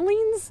his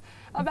feelings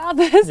about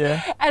this.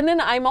 And then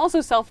I'm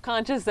also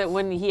self-conscious that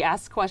when he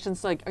asks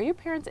questions like, are your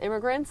parents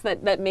immigrants,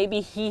 that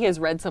maybe he has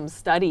read some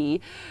study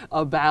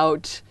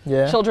about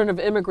children of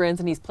immigrants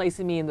and he's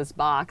placing me in this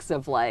box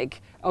of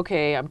like,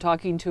 okay, I'm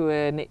talking to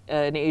an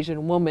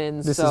Asian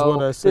woman,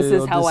 so this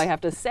is how I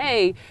have to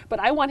say, but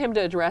I want him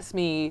to address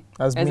me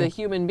as a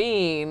human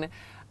being,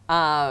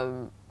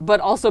 but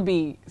also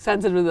be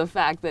sensitive to the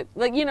fact that,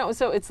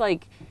 so it's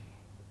like,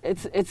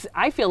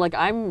 I feel like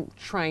I'm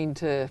trying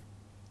to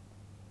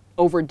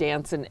over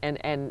dance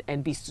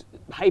and be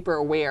hyper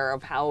aware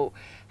of how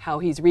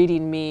he's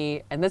reading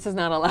me, and this is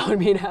not allowing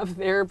me to have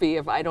therapy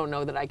if I don't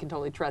know that I can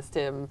totally trust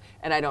him,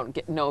 and I don't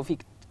know if he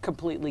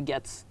completely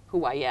gets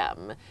who I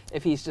am,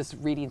 if he's just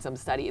reading some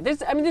study. There's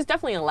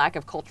definitely a lack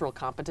of cultural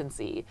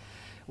competency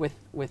with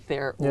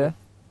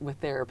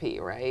therapy,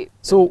 right?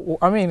 So,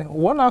 I mean,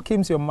 what now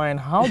came to your mind?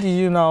 How do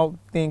you now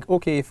think,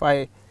 okay, if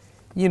I,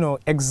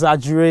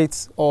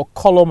 exaggerate or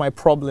color my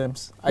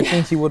problems, I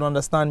think he would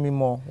understand me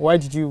more? Why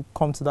did you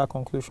come to that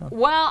conclusion?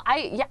 Well,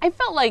 I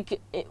felt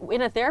like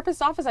in a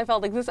therapist's office, I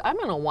felt like I'm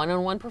on a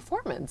one-on-one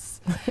performance.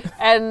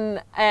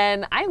 and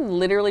I'm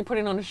literally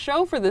putting on a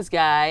show for this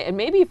guy, and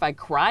maybe if I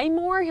cry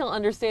more, he'll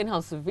understand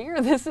how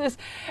severe this is.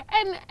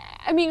 And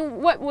I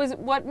mean,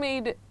 what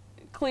made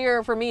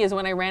clear for me is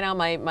when I ran out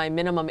my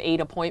minimum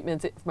 8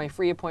 appointments, my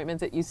free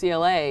appointments at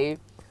UCLA.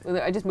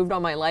 I just moved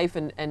on my life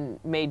and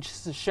made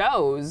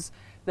shows.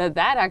 That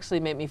actually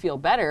made me feel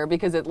better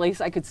because at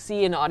least I could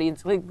see an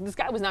audience. Like, this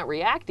guy was not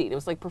reacting. It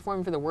was like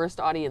performing for the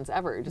worst audience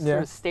ever. Just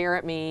sort of stare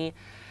at me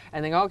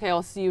and then go, okay,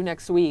 I'll see you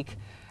next week.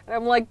 And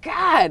I'm like,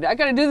 God, I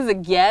got to do this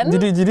again?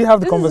 Did you have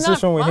the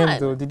conversation with him,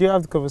 though? Did you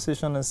have the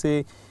conversation and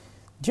say,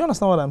 do you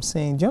understand what I'm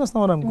saying? Do you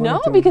understand what I'm going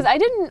through? No, because I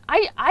didn't.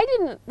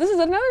 This is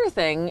another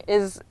thing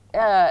is,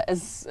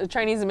 as a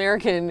Chinese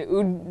American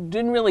who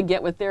didn't really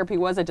get what therapy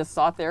was, I just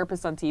saw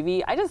therapists on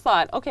TV. I just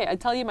thought, okay, I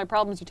tell you my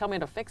problems, you tell me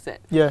how to fix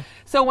it. Yeah.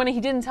 So when he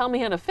didn't tell me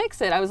how to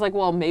fix it, I was like,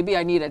 well, maybe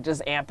I need to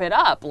just amp it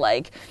up,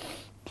 like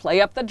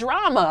play up the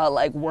drama,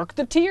 like work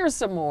the tears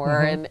some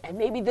more, and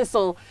maybe this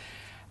will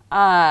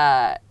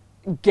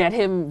get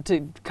him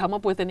to come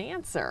up with an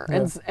answer.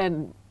 Yeah.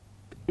 And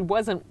it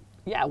wasn't.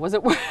 Yeah, it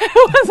wasn't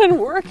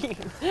working.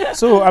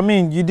 So, I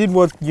mean, you did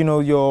what,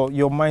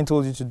 your mind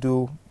told you to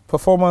do.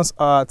 Performance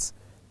arts,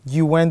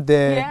 you went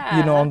there,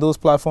 on those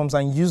platforms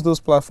and used those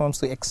platforms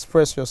to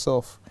express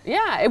yourself.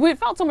 Yeah, it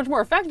felt so much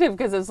more effective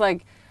because it's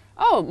like,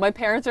 oh, my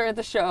parents are at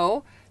the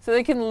show, so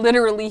they can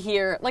literally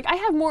hear. Like, I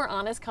have more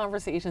honest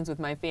conversations with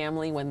my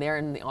family when they're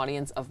in the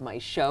audience of my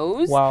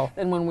shows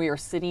than when we are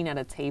sitting at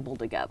a table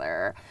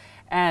together.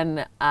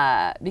 And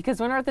because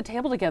when we're at the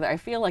table together, I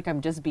feel like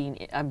I'm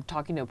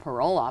talking to a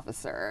parole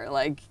officer.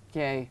 Like,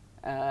 okay,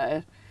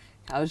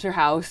 how's your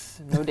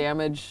house? No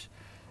damage.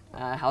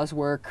 How's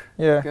work?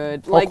 Yeah.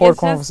 Good. Like, it's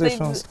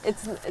conversations.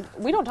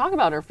 We don't talk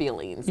about our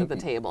feelings at the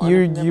table.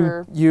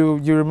 You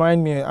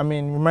remind me. I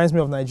mean, reminds me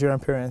of Nigerian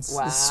parents.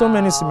 Wow. There's so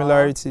many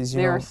similarities.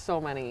 There are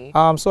so many.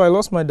 So I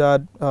lost my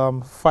dad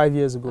 5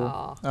 years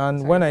ago,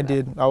 and when I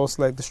did, I was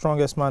like the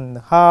strongest man in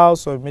the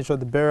house. So I made sure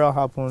the burial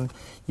happened.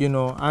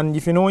 And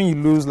if when you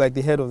lose like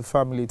the head of the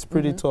family, it's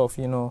pretty tough.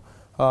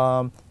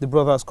 The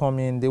brothers come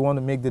in, they want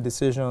to make the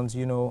decisions,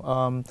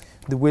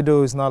 the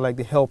widow is not like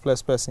the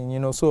helpless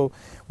person, so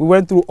we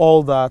went through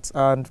all that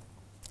and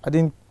I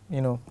didn't,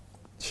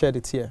 shed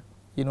a tear.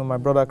 My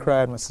brother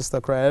cried, my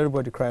sister cried,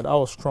 everybody cried. I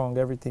was strong,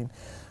 everything.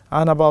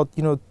 And about,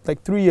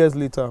 like 3 years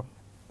later,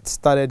 it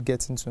started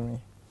getting to me,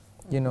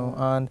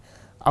 and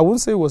I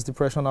wouldn't say it was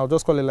depression. I'll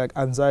just call it like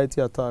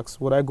anxiety attacks.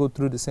 Would I go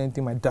through the same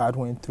thing my dad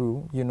went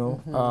through?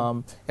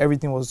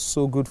 Everything was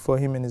so good for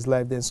him in his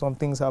life. Then some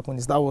things happened.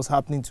 Is that what's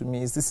happening to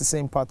me? Is this the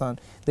same pattern?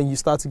 Then you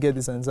start to get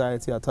these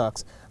anxiety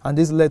attacks. And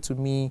this led to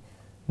me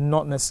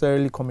not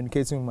necessarily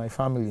communicating with my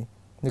family.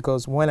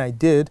 Because when I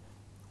did,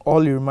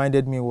 all it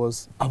reminded me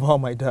was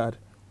about my dad.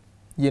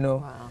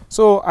 Wow.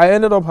 So I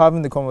ended up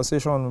having the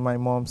conversation with my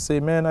mom. Say,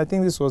 man, I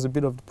think this was a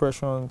bit of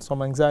depression,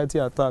 some anxiety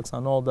attacks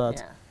and all that.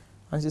 Yeah.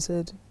 And she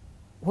said,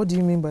 what do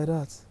you mean by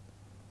that?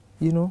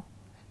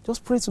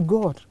 Just pray to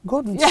God.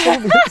 God will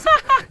solve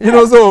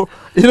it.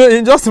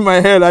 So, in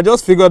my head, I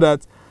just figured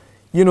that,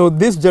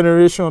 this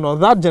generation or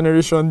that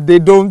generation, they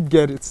don't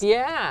get it.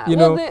 Yeah.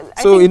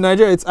 In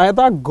Nigeria, it's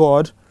either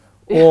God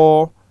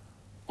or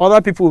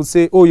other people will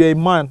say, oh, you're a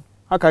man.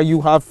 How can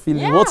you have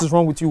feelings? Yeah. What is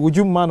wrong with you? Would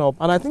you man up?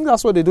 And I think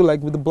that's what they do, like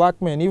with the black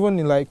men, even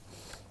in like,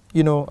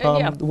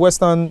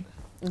 Western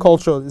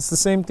culture. It's the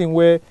same thing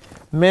where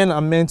men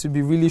are meant to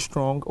be really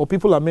strong, or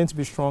people are meant to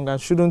be strong and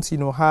shouldn't,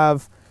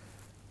 have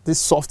these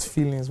soft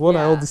feelings. What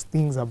are all these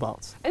things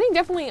about? I think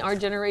definitely our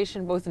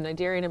generation, both in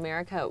Nigeria and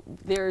America,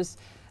 there's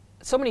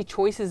so many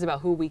choices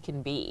about who we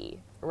can be,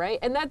 right?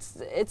 And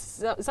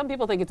some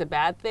people think it's a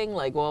bad thing,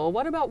 like, well,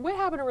 what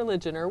happened to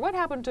religion, or what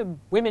happened to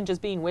women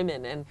just being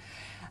women? And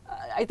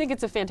I think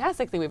it's a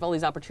fantastic thing. We have all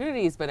these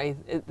opportunities, but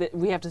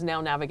we have to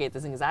now navigate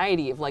this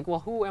anxiety of like,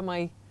 well, who am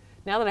I?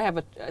 Now that I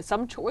have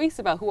some choice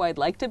about who I'd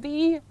like to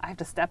be, I have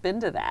to step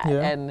into that.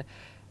 Yeah. And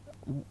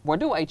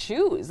what do I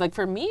choose? Like,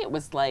 for me, it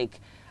was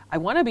like, I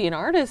want to be an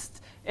artist.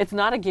 It's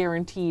not a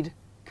guaranteed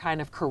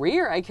kind of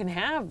career I can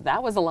have.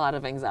 That was a lot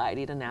of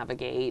anxiety to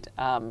navigate.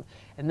 And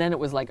then it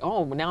was like,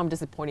 oh, now I'm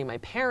disappointing my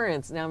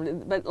parents.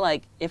 But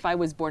like, if I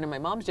was born in my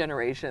mom's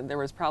generation, there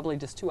was probably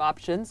just 2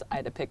 options. I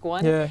had to pick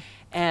one. Yeah.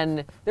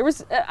 And there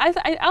was,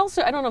 I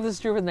also, I don't know if this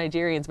is true with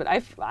Nigerians, but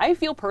I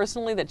feel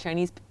personally that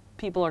Chinese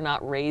people are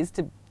not raised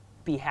to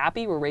be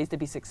happy. We're raised to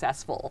be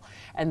successful,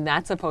 and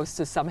that's supposed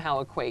to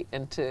somehow equate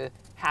into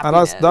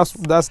happiness.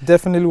 And that's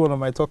definitely one of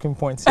my talking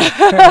points.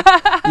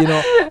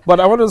 But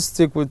I want to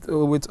stick with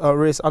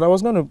race, and I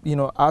was going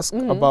to ask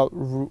about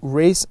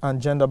race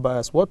and gender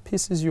bias. What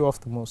pisses you off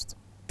the most?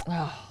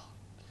 Oh,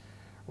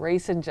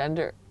 race and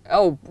gender.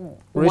 Oh,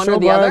 racial one or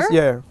the bias? other?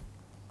 Yeah.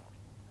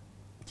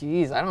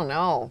 Geez, I don't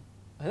know.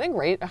 I think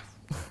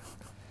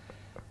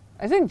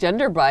I think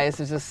gender bias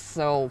is just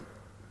so.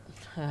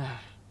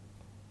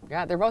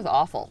 Yeah, they're both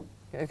awful.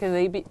 Can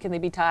they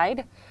be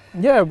tied?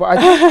 Yeah, but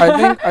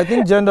I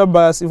think gender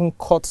bias even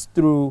cuts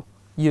through,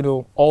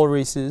 all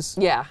races.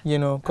 Yeah.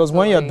 Because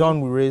when you're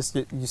done with race,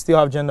 you still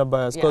have gender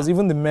bias. Because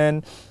even the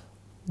men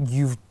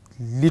you've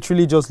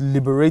literally just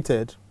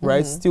liberated,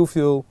 right, still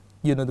feel,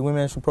 the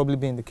women should probably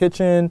be in the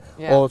kitchen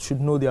or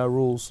should know their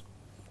roles.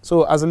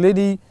 So as a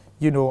lady,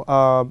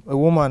 a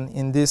woman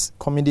in this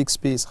comedic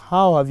space,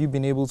 how have you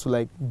been able to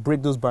like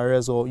break those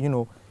barriers or,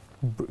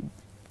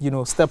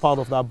 step out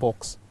of that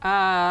box?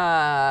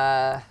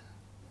 I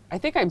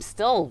think I'm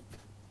still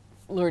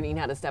learning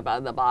how to step out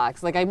of the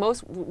box. Like I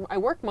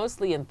work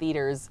mostly in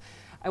theaters.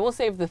 I will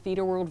say the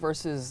theater world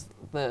versus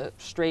the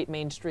straight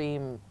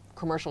mainstream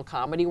commercial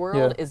comedy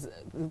world is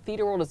the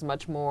theater world is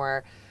much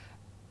more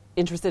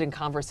interested in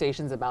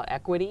conversations about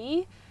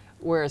equity,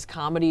 whereas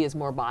comedy is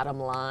more bottom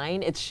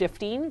line. It's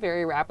shifting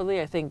very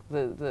rapidly. I think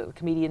the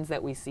comedians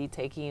that we see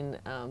taking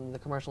the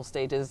commercial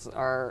stages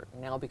are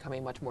now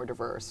becoming much more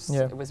diverse.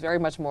 Yeah. It was very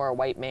much more a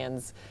white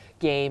man's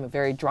game, a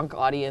very drunk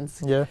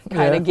audience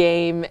kind of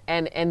game.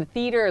 And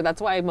theater,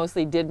 that's why I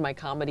mostly did my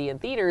comedy in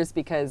theaters,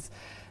 because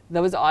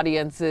those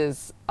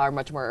audiences are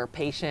much more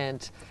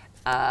patient,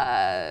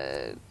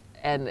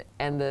 and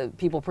the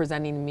people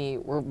presenting to me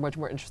were much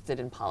more interested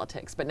in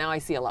politics. But now I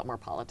see a lot more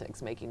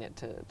politics making it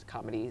to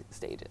comedy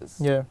stages.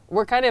 Yeah.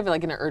 We're kind of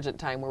like in an urgent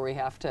time where we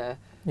have to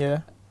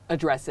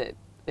address it.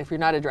 If you're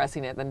not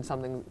addressing it, then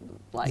something's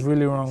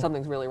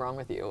really wrong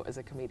with you as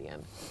a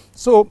comedian.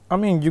 So, I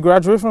mean, you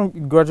graduated from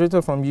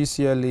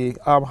UCLA.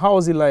 How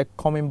was it like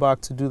coming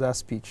back to do that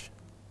speech?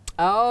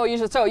 Oh,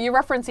 so you're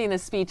referencing a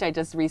speech I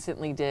just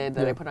recently did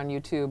that I put on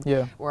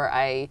YouTube, where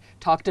I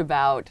talked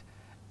about.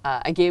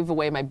 I gave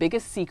away my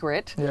biggest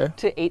secret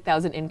to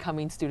 8,000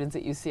 incoming students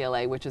at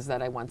UCLA, which is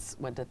that I once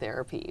went to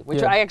therapy,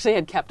 which I actually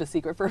had kept a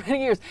secret for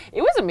many years.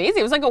 It was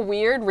amazing. It was like a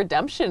weird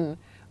redemption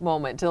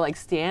moment to like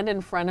stand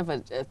in front of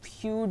a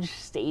huge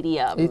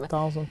stadium.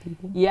 8,000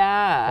 people?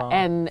 Yeah,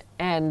 Wow.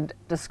 and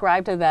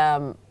describe to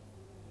them,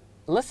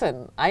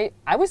 listen, I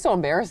was so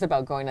embarrassed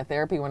about going to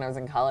therapy when I was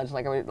in college.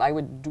 Like I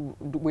would do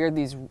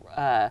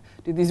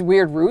these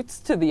weird routes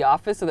to the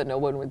office so that no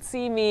one would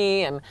see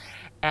me, and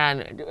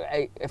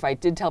if I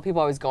did tell people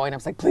I was going, I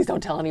was like, please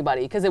don't tell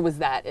anybody, because it was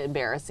that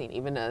embarrassing.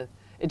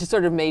 It just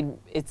sort of made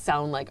it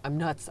sound like I'm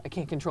nuts. I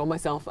can't control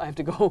myself. I have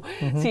to go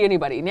see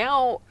anybody.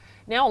 Now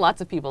lots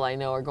of people I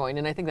know are going,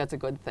 and I think that's a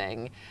good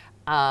thing.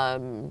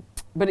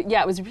 But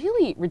yeah, it was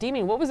really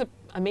redeeming. What was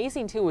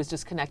amazing too was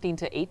just connecting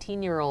to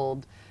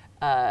 18-year-old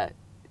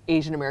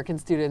Asian American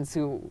students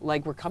who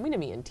like were coming to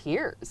me in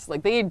tears.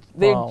 Like they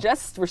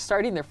just were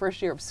starting their first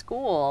year of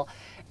school,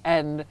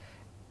 and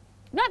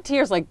not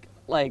tears like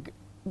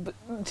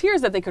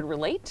tears that they could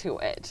relate to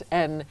it,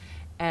 and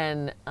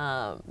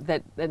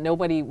that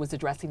nobody was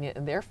addressing it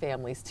in their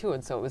families too.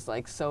 And so it was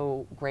like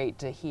so great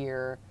to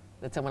hear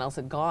that someone else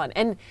had gone.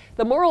 And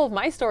the moral of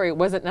my story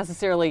wasn't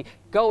necessarily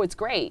go, it's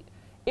great.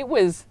 It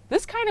was,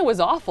 this kind of was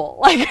awful.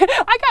 Like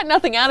I got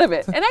nothing out of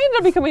it, and I ended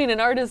up becoming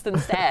an artist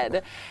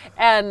instead.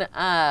 And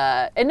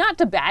not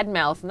to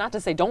badmouth, not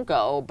to say don't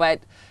go, but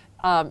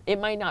it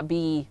might not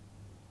be,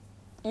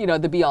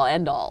 the be all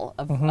end all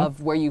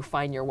of where you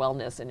find your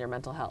wellness and your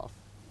mental health.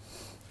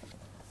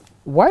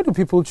 Why do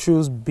people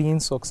choose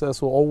being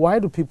successful, or why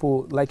do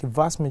people, like a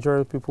vast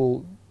majority of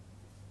people,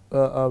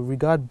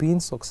 regard being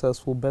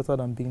successful better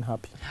than being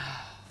happy?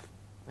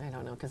 I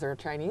don't know, because they're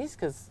Chinese,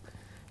 because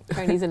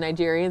Chinese and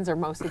Nigerians are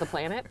most of the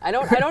planet. I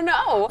don't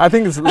know. I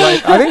think it's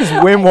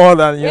way more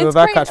than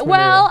that catchment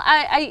Well,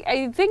 area.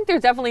 I think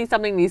there's definitely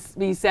something to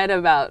be said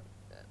about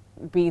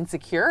being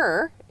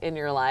secure in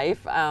your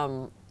life.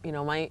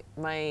 My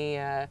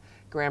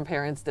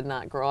grandparents did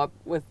not grow up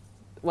with.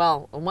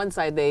 Well, on one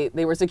side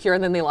they were secure,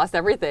 and then they lost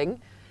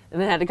everything,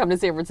 and then had to come to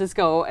San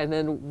Francisco and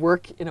then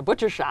work in a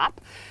butcher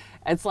shop.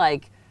 It's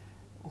like,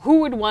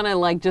 who would want to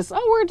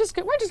we're just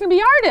gonna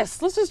be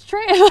artists? Let's just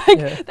train.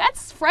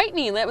 That's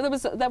frightening. That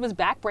was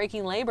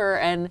backbreaking labor,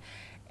 and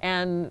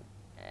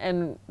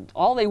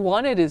all they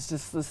wanted is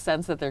just the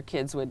sense that their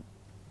kids would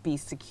be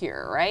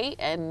secure, right?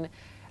 And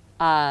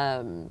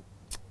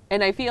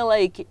I feel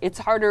like it's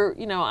harder.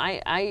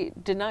 I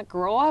did not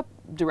grow up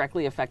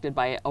directly affected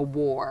by a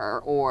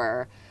war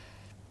or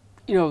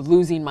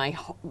losing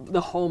the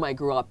home I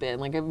grew up in.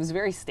 Like it was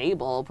very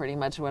stable, pretty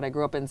much what I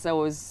grew up in. So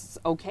it was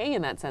okay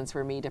in that sense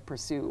for me to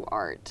pursue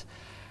art,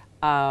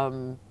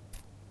 and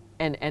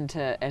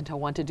to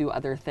want to do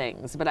other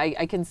things. But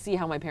I can see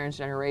how my parents'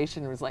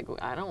 generation was like,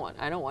 I don't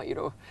want you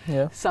to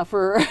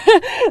suffer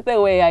the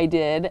way I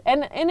did.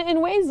 And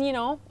in ways,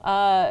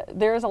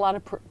 there is a lot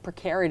of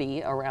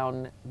precarity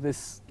around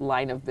this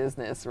line of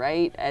business,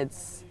 right?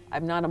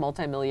 I'm not a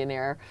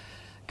multimillionaire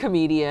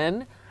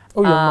comedian.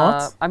 Oh, you're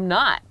not? I'm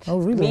not. Oh,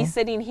 really? Me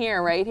sitting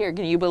here, right here.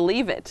 Can you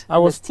believe it? I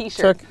was this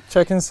T-shirt.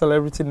 checking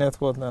Celebrity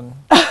Net Worth and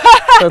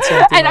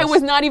and I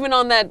was not even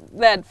on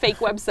that fake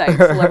website,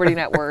 Celebrity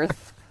Net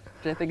Worth,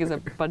 which I think is a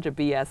bunch of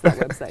BS, that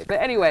website.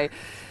 But anyway,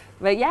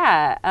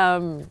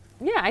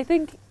 I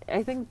think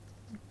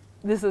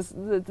this is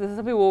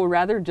some people would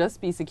rather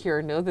just be secure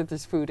and know that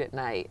there's food at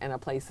night and a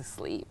place to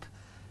sleep.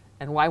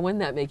 And why wouldn't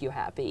that make you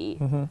happy?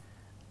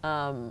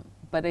 Mm-hmm.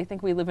 But I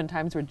think we live in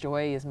times where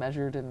joy is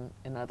measured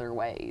in other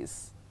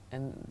ways,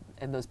 and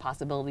those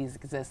possibilities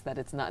exist, that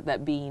it's not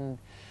that being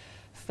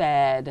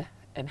fed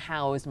and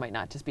housed might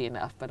not just be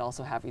enough, but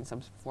also having some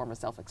form of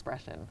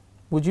self-expression.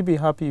 Would you be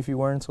happy if you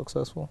weren't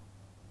successful?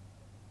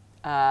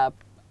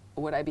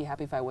 Would I be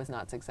happy if I was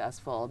not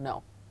successful?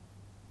 No.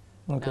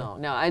 Okay.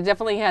 No. I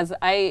definitely has.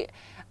 I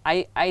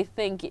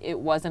think it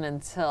wasn't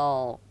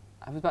until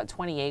I was about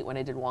 28 when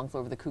I did Wong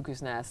Flew Over the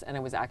Cuckoo's Nest, and I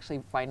was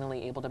actually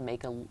finally able to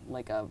make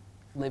a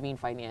living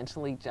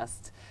financially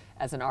just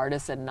as an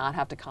artist and not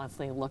have to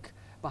constantly look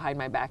behind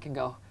my back and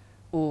go,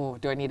 "Ooh,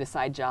 do I need a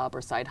side job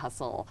or side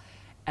hustle?"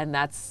 And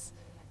that's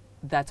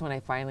when I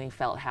finally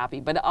felt happy.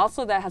 But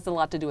also that has a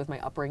lot to do with my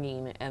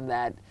upbringing, and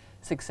that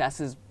success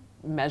is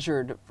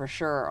measured for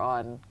sure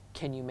on,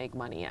 can you make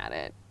money at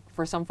it?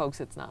 For some folks,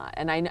 it's not.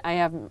 And I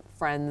have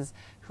friends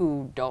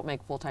who don't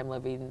make full-time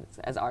livings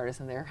as artists,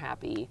 and they're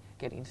happy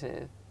getting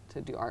to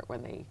do art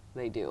when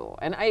they do.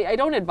 And I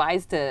don't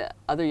advise to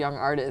other young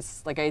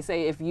artists, like I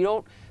say, if you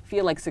don't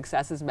feel like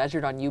success is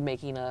measured on you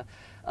making a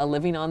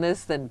living on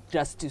this, then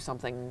just do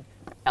something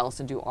else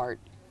and do art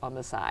on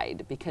the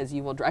side, because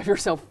you will drive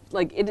yourself,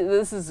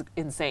 this is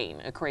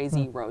insane, a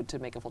crazy road to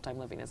make a full-time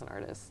living as an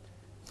artist.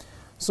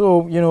 So,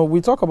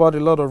 we talk about a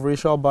lot of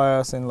racial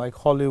bias in like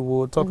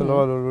Hollywood, talk a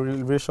lot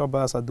of racial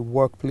bias at the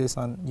workplace,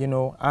 and,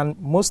 and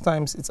most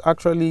times it's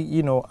actually,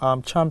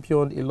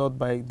 championed a lot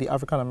by the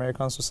African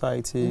American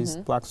societies,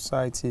 Black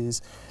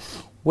societies.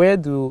 Where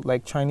do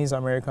like Chinese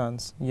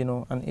Americans,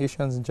 and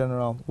Asians in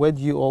general, where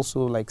do you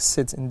also like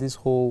sit in this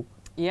whole?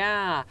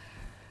 Yeah.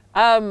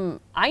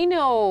 I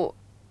know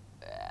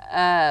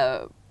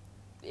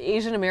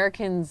Asian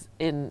Americans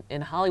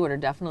in Hollywood are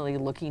definitely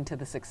looking to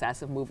the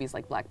success of movies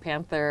like Black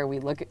Panther. We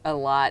look a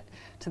lot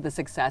to the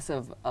success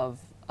of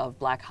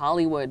Black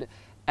Hollywood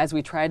as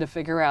we try to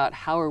figure out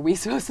how are we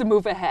supposed to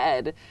move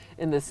ahead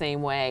in the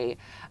same way.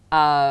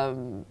 I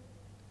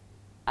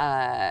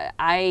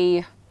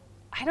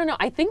don't know.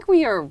 I think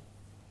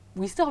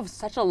we still have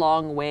such a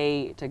long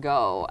way to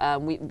go.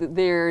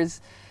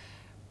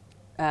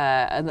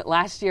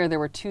 Last year there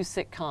were 2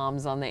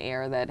 sitcoms on the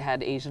air that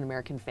had Asian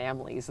American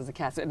families as a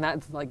cast, and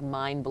that's like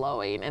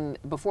mind-blowing. And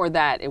before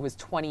that, it was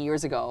 20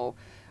 years ago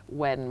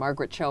when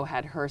Margaret Cho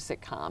had her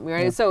sitcom,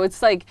 right? Yeah. So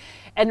it's like,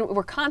 and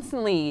we're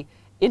constantly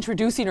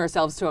introducing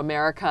ourselves to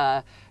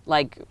America,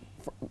 like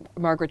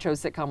Margaret Cho's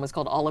sitcom was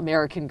called All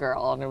American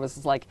Girl, and it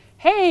was like,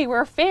 hey,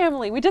 we're a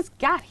family, we just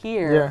got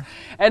here. Yeah.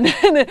 And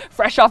then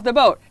fresh off the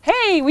boat,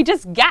 hey, we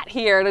just got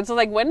here. And it's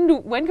like,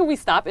 when can we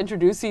stop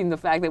introducing the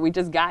fact that we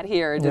just got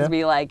here and just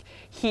be like,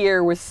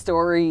 here with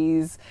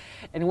stories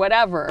and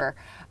whatever.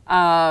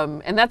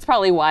 And that's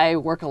probably why I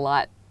work a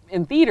lot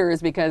in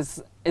theaters,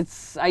 because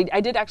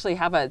I did actually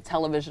have a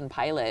television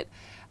pilot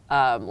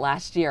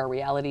last year, a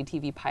reality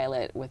TV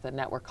pilot with a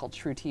network called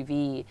True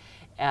TV.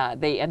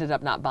 They ended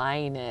up not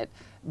buying it,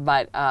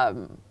 but I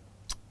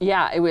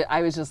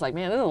was just like,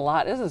 man,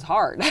 this is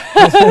hard.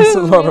 It's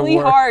really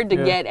hard to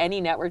get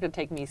any network to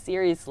take me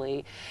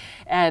seriously.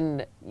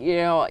 And,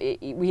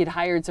 we had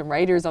hired some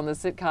writers on the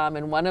sitcom,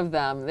 and one of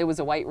them, it was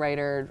a white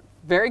writer,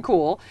 very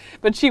cool,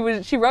 but she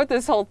wrote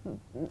this whole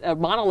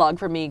monologue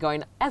for me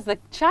going, as the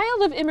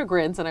child of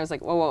immigrants, and I was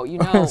like, whoa,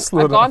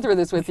 I've gone through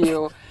this with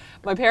you.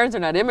 My parents are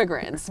not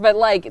immigrants, but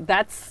like,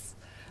 that's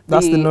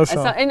the notion.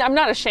 And I'm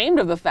not ashamed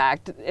of the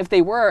fact. If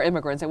they were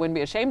immigrants, I wouldn't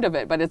be ashamed of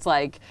it. But it's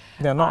like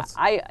they're not.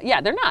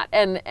 They're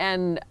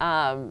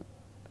not.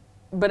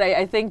 But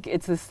I think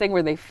it's this thing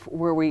where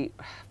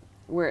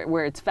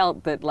it's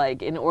felt that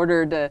like, in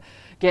order to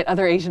get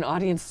other Asian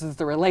audiences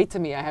to relate to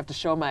me, I have to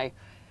show my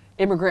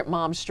immigrant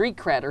mom street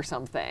cred or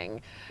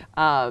something.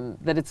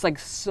 That it's like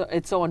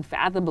it's so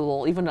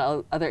unfathomable, even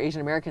to other Asian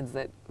Americans,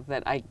 that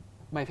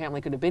my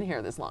family could have been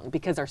here this long,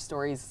 because our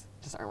stories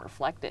just aren't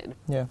reflected.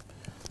 Yeah.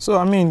 So,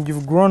 I mean,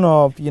 you've grown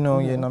up, in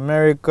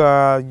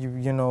America,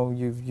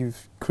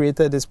 you've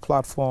created this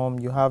platform,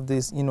 you have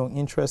this,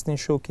 interesting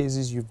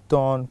showcases you've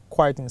done,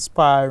 quite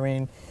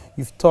inspiring.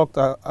 You've talked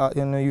out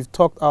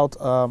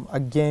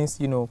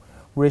against,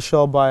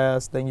 racial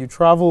bias. Then you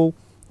travel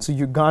to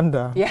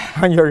Uganda,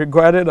 and you're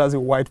regarded as a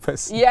white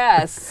person.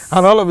 Yes.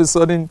 And all of a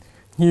sudden,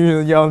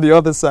 you're on the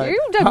other side.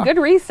 You've done good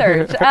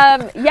research. How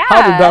did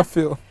that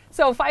feel?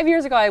 So 5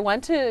 years ago, I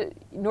went to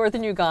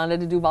northern Uganda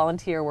to do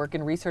volunteer work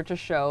and research a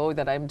show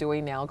that I'm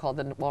doing now called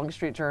the Wong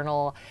Street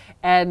Journal.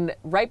 And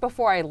right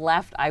before I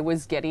left, I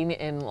was getting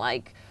in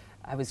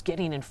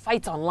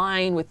fights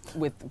online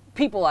with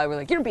people. I was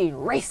like, you're being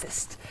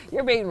racist.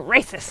 You're being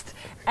racist.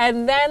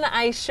 And then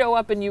I show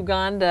up in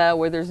Uganda,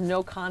 where there's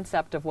no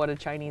concept of what a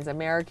Chinese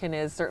American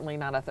is, certainly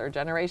not a third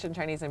generation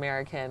Chinese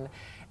American.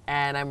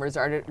 And I'm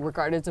regarded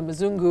as a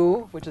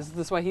Mzungu, which is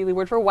the Swahili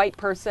word for white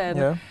person.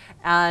 Yeah.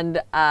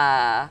 And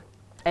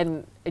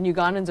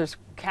Ugandans are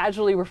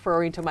casually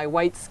referring to my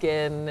white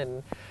skin,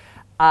 and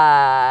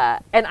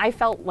I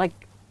felt like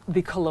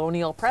the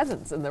colonial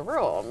presence in the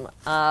room.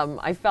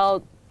 I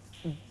felt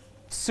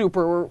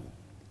super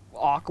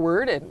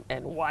awkward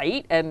and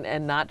white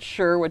and not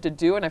sure what to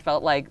do, and I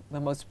felt like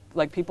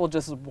people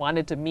just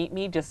wanted to meet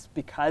me just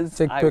because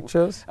take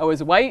pictures. I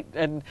was white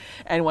and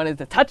wanted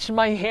to touch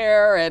my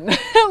hair and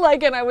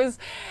and I was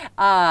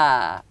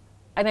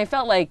and I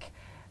felt like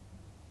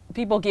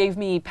people gave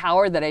me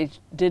power that I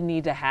didn't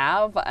need to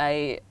have.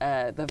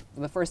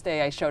 The first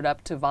day I showed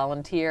up to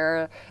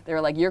volunteer, they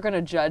were like, "You're going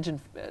to judge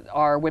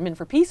our Women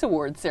for Peace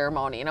Awards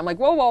ceremony," and I'm like,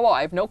 "Whoa, whoa, whoa!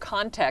 I have no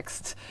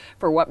context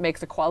for what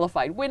makes a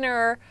qualified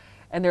winner."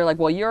 And they're like,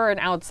 "Well, you're an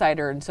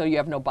outsider, and so you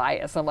have no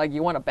bias." I'm like,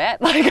 "You want to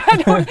bet?" Like,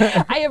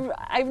 I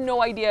have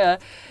no idea,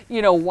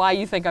 why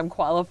you think I'm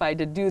qualified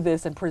to do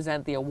this and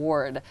present the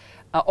award.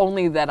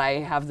 Only that I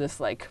have this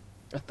like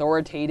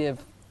authoritative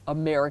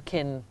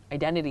American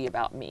identity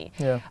about me.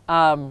 Yeah.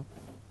 And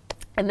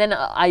then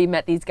I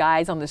met these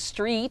guys on the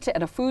street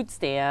at a food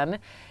stand,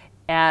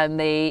 and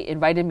they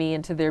invited me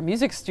into their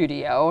music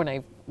studio, and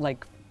I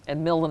like in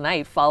the middle of the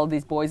night followed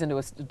these boys into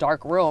a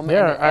dark room.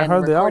 Yeah, and I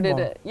heard recorded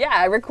the album.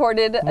 I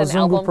recorded an Mzungu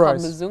album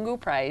Prize. called Mzungu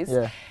Prize.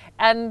 Yeah.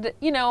 And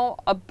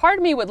a part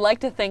of me would like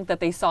to think that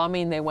they saw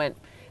me and they went,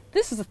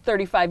 "This is a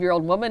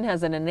 35-year-old woman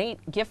has an innate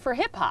gift for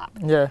hip hop."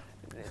 Yeah.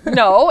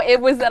 No,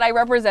 it was that I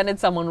represented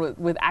someone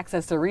with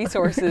access to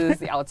resources,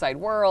 the outside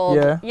world.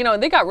 Yeah.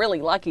 And they got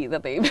really lucky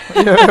that they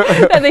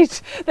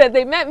that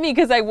they met me,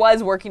 because I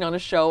was working on a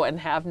show and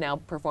have now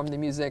performed the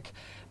music.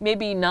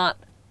 Maybe not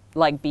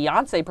like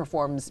Beyonce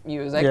performs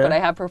music, Yeah. but I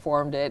have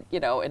performed it,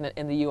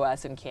 in the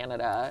U.S. and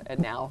Canada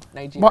and now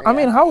Nigeria. But I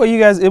mean, how were you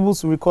guys able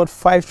to record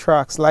 5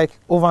 tracks like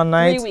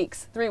overnight? 3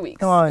 weeks. 3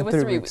 weeks. Oh, It was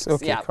 3 3 weeks.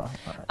 Okay, Yeah. cool.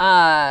 All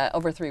right.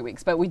 Over 3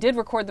 weeks. But we did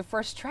record the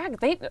first track.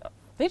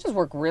 They just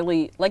work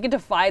really, like, it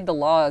defied the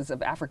laws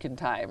of African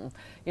time,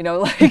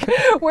 like,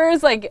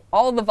 whereas like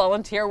all the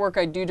volunteer work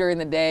I do during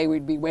the day,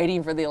 we'd be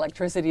waiting for the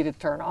electricity to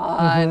turn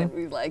on, and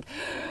we'd like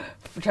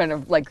trying to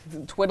like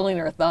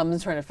twiddling our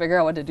thumbs, trying to figure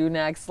out what to do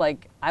next.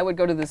 Like, I would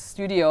go to the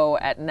studio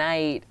at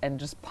night and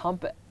just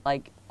pump it,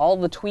 like all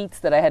the tweets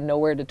that I had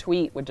nowhere to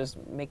tweet would just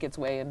make its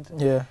way into.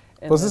 Yeah.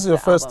 in Was this your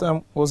the first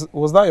album. time?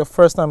 Was that your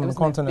first time It on was the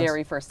continent? my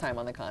very first time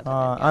on the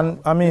continent.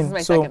 And I mean, this is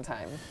my so second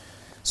time.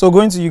 so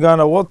going to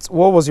Uganda, what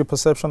was your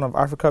perception of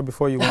Africa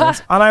before you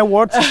went? And I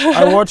watched.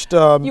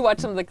 You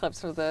watched some of the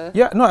clips for the.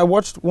 Yeah, no, I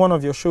watched one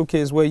of your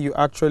showcase where you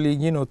actually,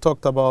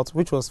 talked about,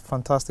 which was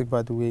fantastic,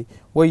 by the way,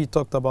 where you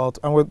talked about,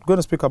 and we're going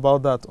to speak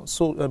about that,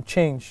 so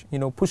change,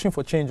 pushing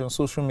for change on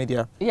social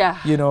media. Yeah.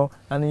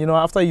 And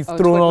after you've Oh,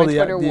 thrown all my the,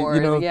 Twitter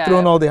war, yeah.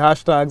 thrown all the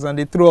hashtags and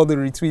they threw all the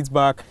retweets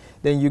back,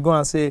 then you go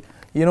and say,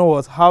 you know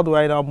what, how do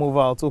I now move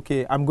out?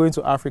 Okay, I'm going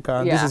to Africa,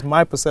 and this Yeah. is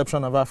my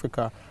perception of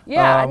Africa.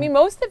 Yeah, I mean,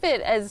 most of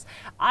it as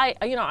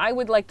I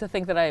would like to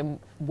think that I'm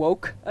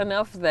woke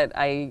enough that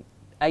I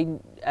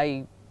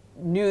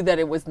knew that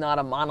it was not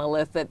a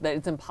monolith, that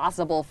it's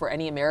impossible for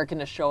any American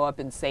to show up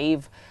and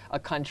save a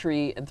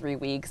country in 3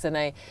 weeks. And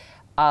I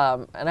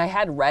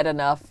had read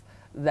enough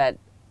that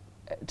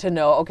to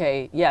know,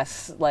 okay,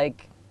 yes,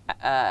 like,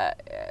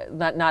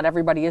 not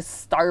everybody is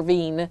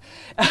starving,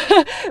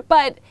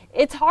 but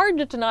it's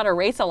hard to not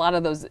erase a lot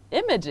of those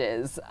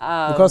images.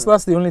 Because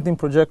that's the only thing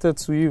projected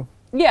to you.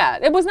 Yeah,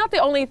 it was not the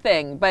only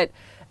thing, but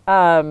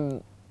I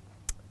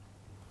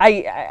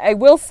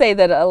will say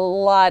that a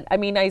lot, I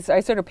mean, I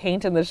sort of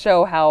paint in the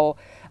show how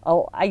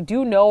I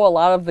do know a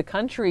lot of the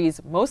countries,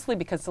 mostly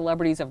because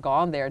celebrities have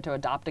gone there to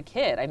adopt a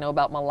kid. I know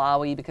about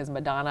Malawi because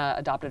Madonna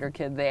adopted her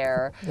kid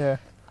there. Yeah.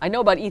 I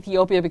know about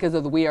Ethiopia because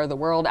of the We Are the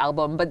World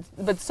album, but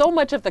so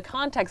much of the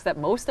context that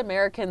most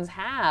Americans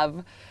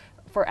have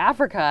for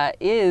Africa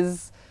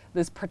is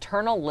these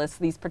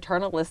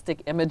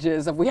paternalistic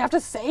images of we have to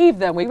save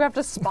them, we have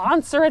to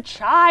sponsor a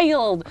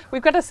child,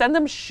 we've got to send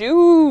them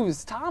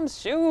shoes, Tom's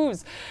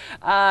shoes.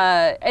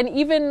 And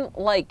even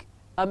like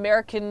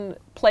American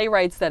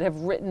playwrights that have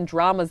written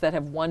dramas that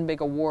have won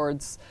big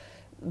awards,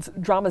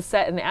 dramas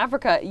set in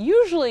Africa,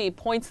 usually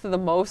points to the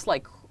most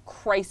like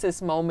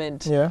crisis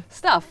moment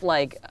stuff,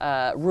 like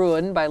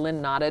Ruin by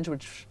Lynn Nottage,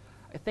 which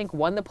I think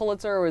won the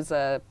Pulitzer, was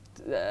a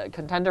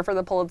contender for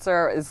the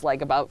Pulitzer, is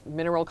like about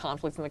mineral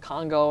conflicts in the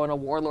Congo and a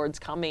warlord's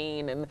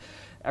coming and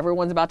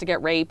everyone's about to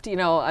get raped.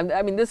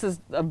 I mean, this is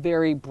a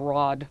very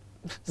broad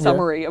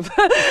summary of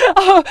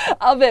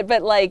it,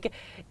 but like,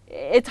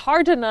 it's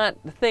hard to not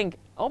think,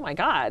 oh my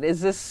God,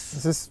 is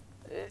this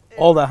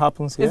all that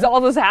happens here? Is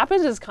all this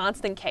happens is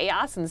constant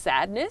chaos and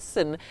sadness,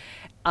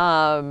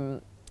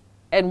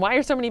 and why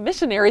are so many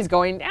missionaries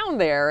going down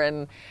there?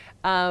 And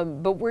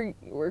but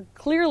we're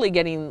clearly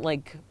getting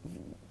like,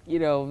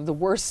 the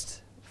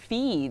worst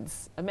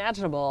feeds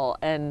imaginable.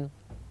 And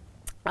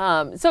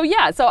so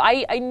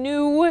I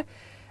knew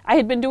I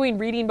had been doing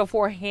reading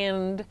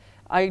beforehand.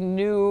 I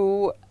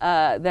knew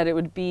that it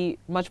would be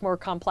much more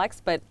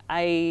complex, but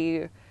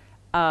I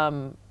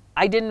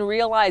didn't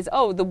realize,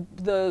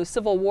 the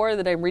Civil War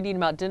that I'm reading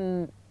about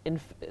didn't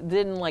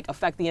like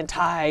affect the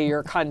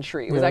entire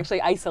country. It was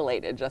actually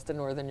isolated just in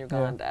northern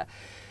Uganda.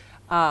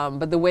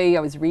 But the way I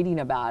was reading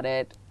about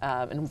it,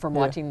 and from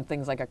watching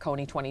things like a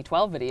Kony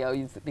 2012 video,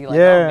 you'd be like,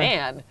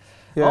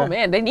 oh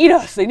man, they need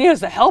us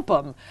to help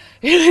them.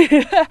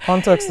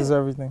 Context is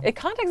everything.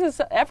 Context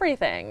is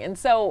everything. And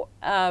so,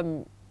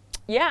 I'm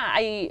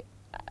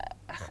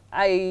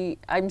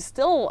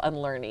still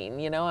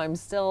unlearning, I'm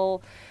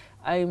still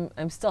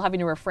having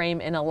to reframe,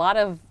 and a lot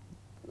of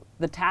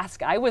the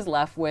task I was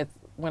left with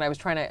when I was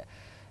trying to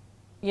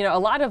you know, a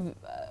lot of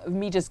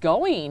me just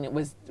going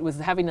was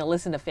having to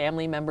listen to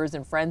family members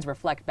and friends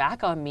reflect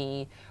back on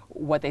me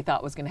what they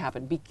thought was going to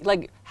happen.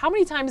 Like, how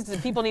many times do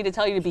people need to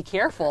tell you to be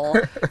careful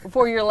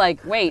before you're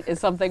like, wait, is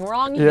something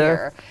wrong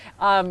here?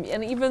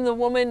 And even the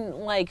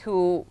woman like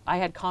who I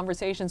had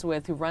conversations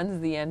with, who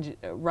runs the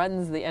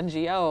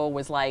NGO,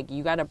 was like,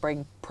 you got to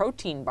bring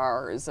protein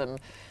bars and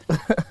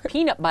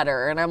peanut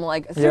butter, and I'm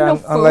like, is there no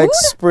food? And like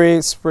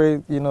spray,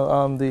 you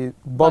know, the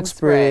bug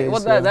spray. Well,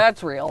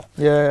 that's real.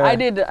 Yeah.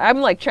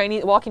 I'm like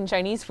walking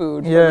Chinese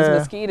food for these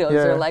mosquitoes.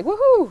 They're like,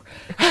 woohoo!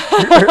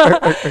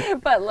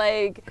 But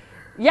like,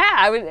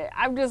 yeah,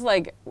 I'm just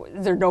like,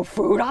 is there no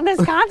food on this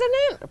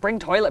continent? Bring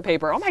toilet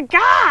paper. Oh my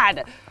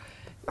God!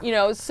 You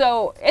know,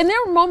 so, and there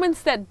were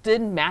moments that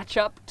didn't match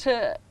up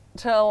to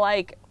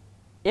like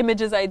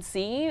images I'd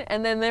seen,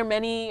 and then there are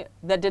many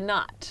that did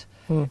not.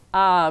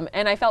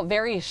 And I felt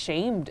very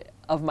ashamed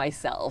of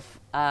myself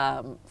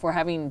for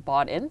having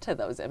bought into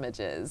those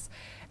images,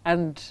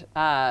 and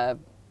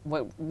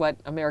what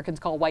Americans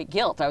call white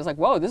guilt. I was like,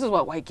 whoa, this is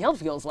what white guilt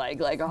feels like.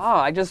 Like, oh,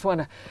 I just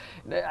want to,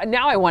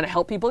 now I want to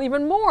help people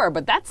even more,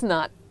 but that's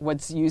not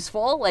what's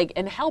useful. Like,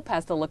 and help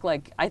has to look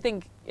like, I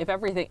think if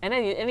everything, and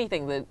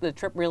anything, the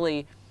trip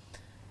really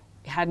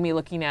had me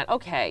looking at,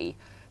 okay,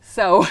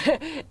 so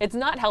it's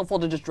not helpful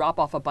to just drop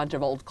off a bunch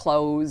of old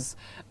clothes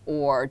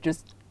or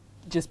just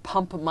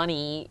pump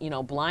money, you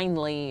know,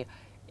 blindly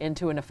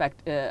into an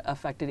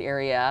affected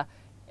area.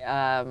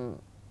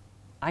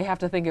 I have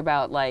to think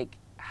about, like,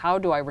 how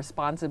do I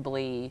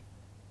responsibly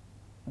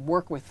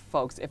work with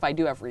folks if I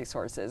do have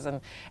resources?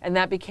 And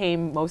that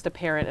became most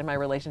apparent in my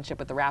relationship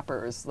with the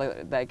rappers,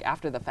 like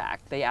after the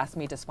fact. They asked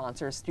me to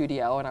sponsor a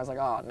studio, and I was like,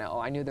 oh no,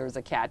 I knew there was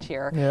a catch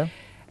here. Yeah.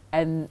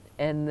 And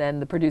then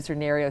the producer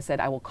Nerio said,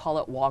 I will call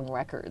it Wong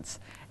Records.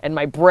 And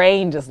my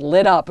brain just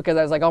lit up because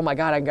I was like, oh my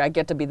God, I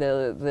get to be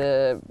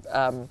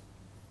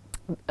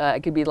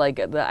it could be like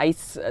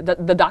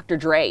the Dr.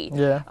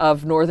 Dre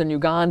of northern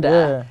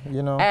Uganda. Yeah,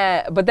 you know.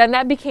 But then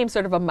that became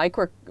sort of a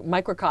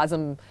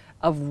microcosm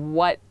of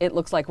what it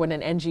looks like when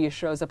an NGO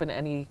shows up in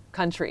any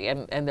country,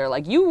 and they're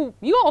like, you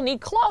all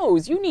need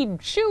clothes, you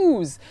need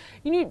shoes,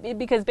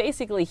 because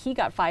basically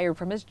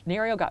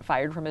Nerio got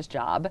fired from his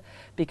job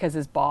because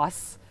his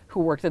boss, who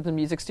worked at the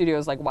music studio,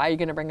 was like, why are you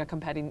going to bring a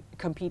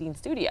competing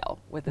studio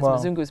with this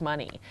Mzungu's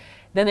money?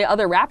 Then the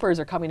other rappers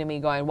are coming to me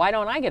going, why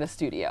don't I get a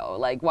studio?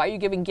 Like, why are you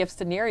giving gifts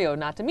to Nerio,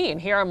 not to me? And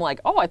here I'm like,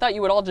 oh, I thought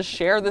you would all just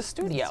share the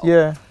studio.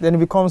 Yeah, then it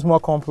becomes more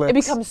complex. It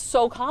becomes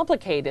so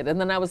complicated.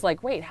 And then I was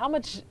like, wait, how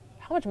much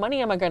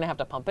money am I going to have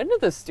to pump into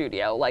this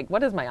studio? Like,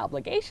 what is my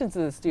obligations to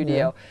the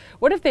studio? Yeah.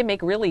 What if they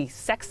make really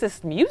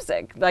sexist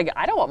music? Like,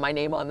 I don't want my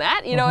name on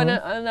that, you know?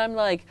 And I'm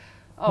like,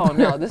 oh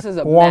no, this is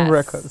a mess. Wong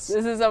Records.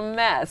 This is a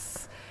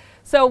mess.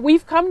 So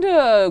we've come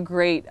to a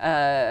great,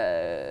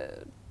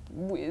 Nerio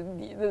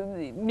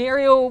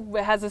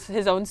has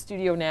his own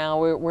studio now.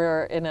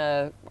 We're in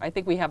I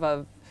think we have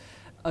a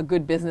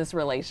good business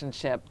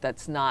relationship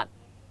that's not,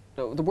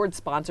 the word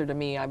sponsor to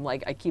me, I'm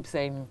like, I keep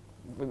saying,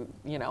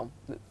 you know,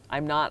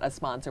 I'm not a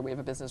sponsor. We have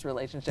a business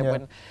relationship. Yeah.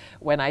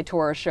 When I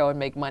tour a show and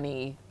make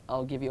money,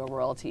 I'll give you a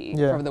royalty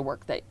for the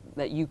work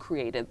that you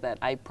created that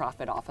I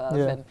profit off of.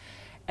 Yeah.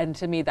 And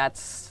to me,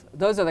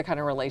 those are the kind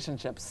of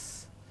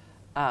relationships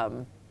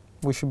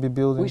we should be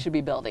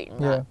building.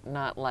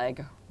 Not like,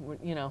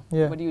 you know,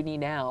 what do you need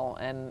now,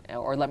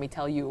 or let me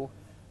tell you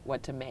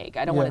what to make.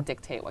 I don't want to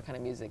dictate what kind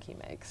of music he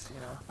makes.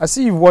 You know. I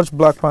see you've watched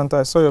Black Panther.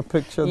 I saw your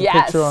picture, the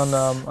Yes. picture on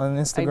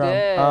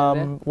Instagram. I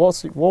did.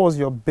 What was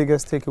your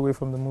biggest takeaway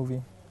from the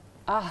movie?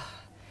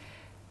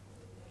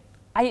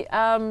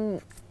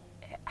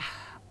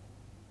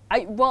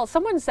 Well,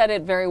 someone said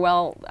it very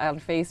well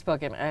on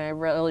Facebook, and I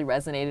really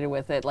resonated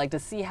with it. Like, to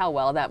see how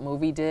well that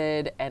movie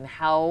did, and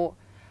how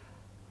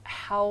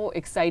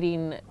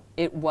exciting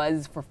it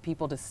was for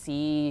people to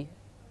see,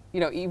 you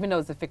know, even though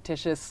it's a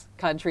fictitious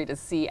country, to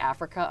see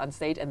Africa on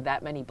stage and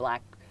that many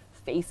black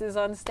faces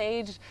on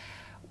stage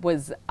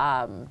was,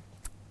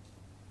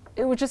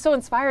 it was just so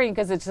inspiring,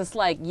 because it's just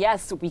like,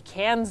 yes, we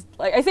can,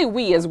 like, I say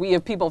we as we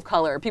of people of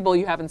color, people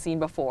you haven't seen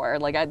before.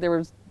 Like,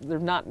 there's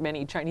not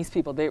many Chinese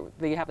people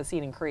they haven't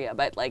seen in Korea,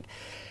 but like,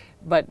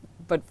 but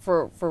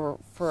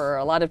for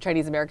a lot of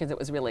Chinese Americans, it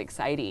was really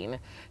exciting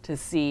to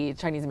see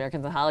Chinese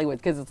Americans in Hollywood,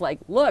 because it's like,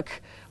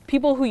 look,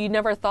 people who you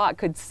never thought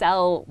could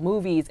sell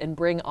movies and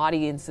bring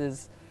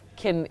audiences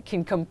can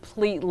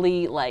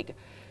completely like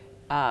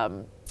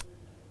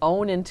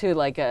own into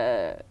like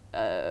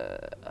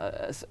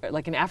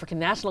like an African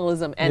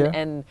nationalism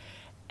and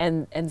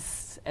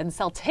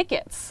sell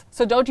tickets.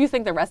 So don't you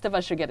think the rest of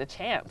us should get a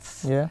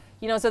chance? Yeah.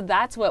 You know, so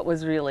that's what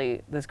was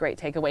really this great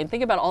takeaway. And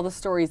think about all the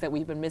stories that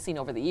we've been missing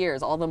over the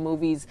years, all the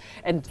movies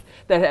and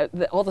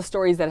all the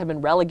stories that have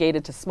been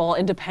relegated to small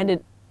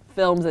independent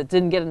films that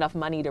didn't get enough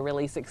money to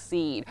really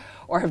succeed,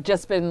 or have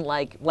just been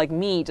like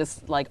me,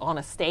 just like on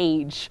a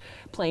stage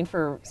playing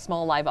for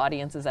small live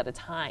audiences at a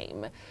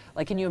time.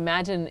 Like, can you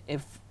imagine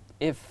if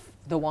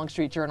the Wong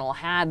Street Journal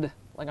had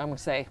like I'm going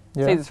to say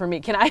this for me.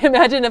 Can I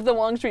imagine if the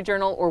Wall Street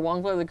Journal or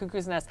Wong Flew Over the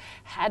Cuckoo's Nest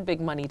had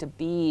big money to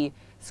be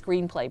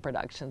screenplay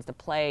productions, to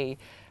play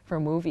for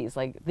movies,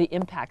 like the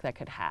impact that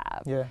could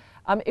have. Yeah.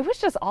 It was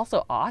just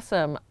also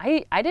awesome.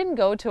 I didn't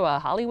go to a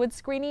Hollywood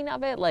screening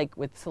of it, like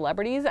with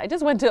celebrities. I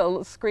just went to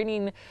a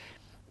screening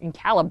in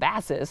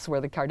Calabasas,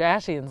 where the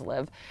Kardashians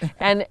live,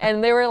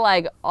 and there were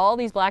like all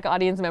these Black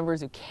audience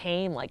members who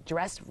came like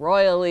dressed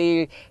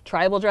royally,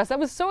 tribal dress. That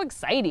was so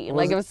exciting.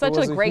 It was such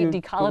a great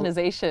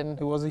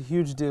decolonization. It was a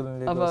huge deal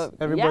in Lagos.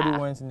 Everybody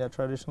went in their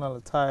traditional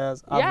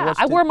attires.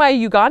 I wore my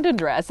Ugandan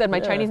dress and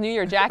my Chinese New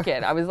Year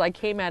jacket. I was like,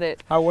 came at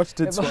it. I watched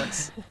it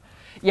once.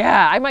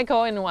 Yeah, I might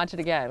go in and watch it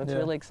again. It's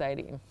really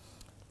exciting.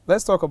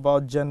 Let's talk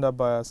about gender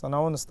bias, and I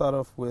want to start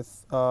off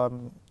with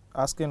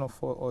asking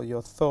for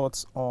your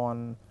thoughts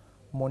on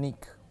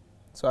Monique.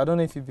 So I don't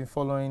know if you've been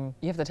following.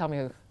 You have to tell me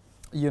who.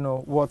 You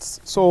know what's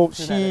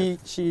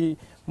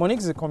Monique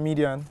is a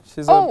comedian.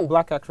 She's a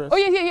Black actress. Oh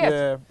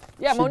yeah,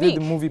 she Monique.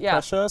 did the movie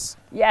Precious.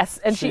 Yes,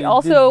 and she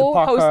also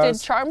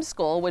hosted Charm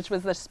School, which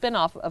was the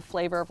spin-off of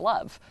Flavor of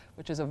Love,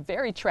 which is a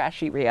very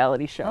trashy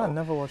reality show. I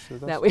never watched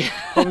it. Probably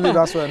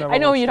that's why I never. I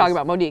know what you're talking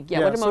about, Monique.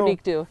 Yeah, what did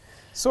Monique do?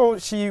 So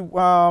she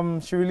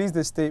released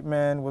a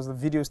statement, was a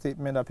video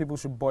statement that people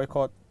should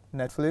boycott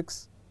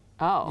Netflix.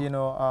 Oh. You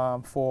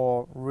know,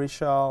 for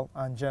racial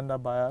and gender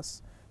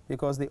bias,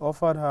 because they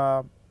offered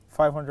her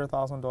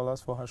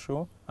 $500,000 for her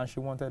show, and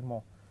she wanted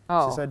more.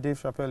 Oh. She said Dave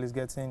Chappelle is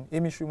getting,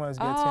 Amy Schumer is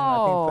getting,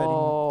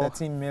 I think,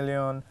 13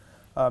 million.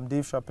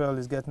 Dave Chappelle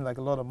is getting like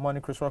a lot of money.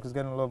 Chris Rock is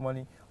getting a lot of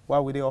money. Why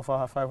would they offer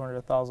her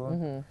 500,000?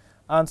 Mm-hmm.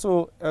 And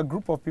so a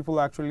group of people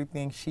actually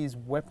think she's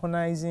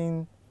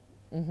weaponizing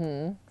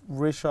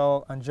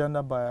racial and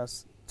gender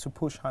bias to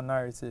push her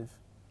narrative.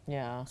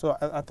 Yeah. So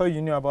I thought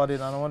you knew about it,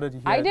 and I wanted to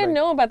hear. I didn't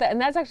know about that,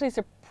 and that's actually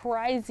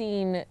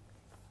surprising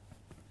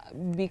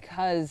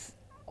because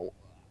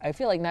I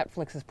feel like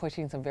Netflix is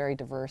pushing some very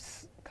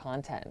diverse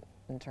content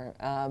in term.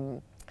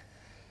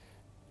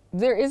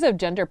 There is a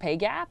gender pay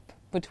gap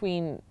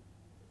between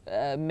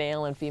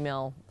male and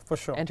female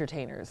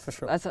entertainers. For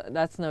sure.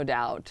 That's no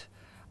doubt.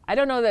 I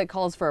don't know that it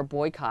calls for a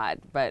boycott,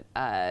 but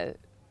and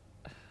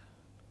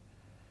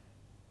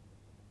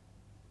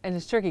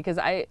it's tricky because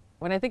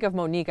when I think of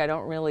Monique, I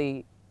don't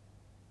really.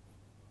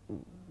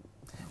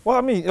 Well,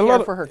 I mean, a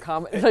lot for her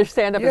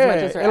stand-up as much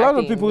as her acting. A lot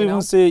of people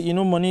even say, you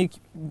know, Monique,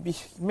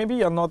 maybe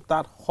you're not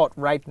that hot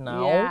right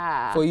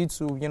now for you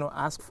to, you know,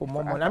 ask for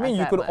more money. I mean,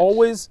 you could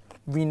always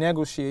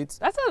renegotiate.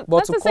 That's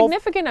a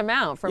significant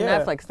amount from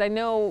Netflix.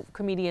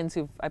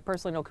 I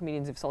personally know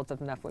comedians who've sold stuff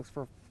to Netflix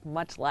for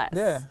much less.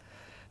 Yeah.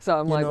 So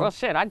I'm like, well,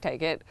 shit, I'd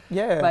take it.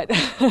 Yeah.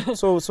 But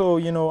so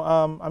you know,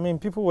 I mean,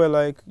 people were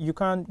like, you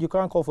can't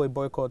call for a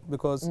boycott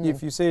because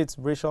if you say it's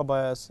racial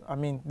bias, I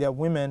mean, there are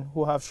women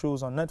who have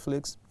shows on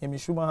Netflix. Amy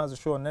Schumer has a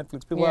show on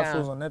Netflix. People have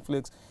shows on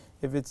Netflix.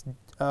 If it's,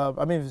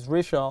 if it's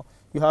racial,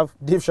 you have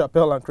Dave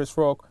Chappelle and Chris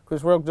Rock.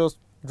 Chris Rock just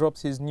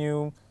dropped his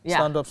new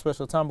stand-up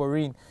special,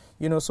 Tambourine.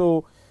 You know,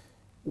 so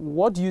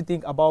what do you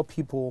think about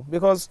people?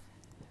 Because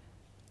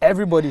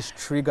everybody's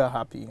trigger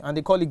happy, and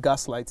they call it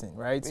gaslighting,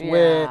 right? Yeah.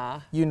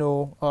 Where, you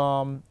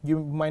know, you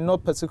might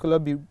not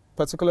particularly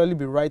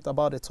be right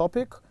about a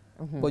topic,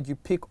 but you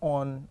pick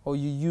on or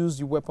you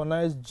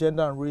weaponize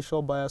gender and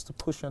racial bias to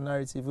push your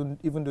narrative,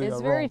 even though you're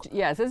wrong.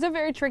 Yes, it's a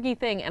very tricky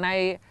thing, and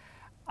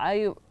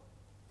I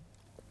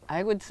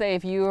would say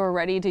if you are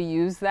ready to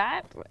use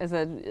that as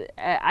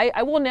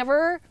I will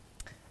never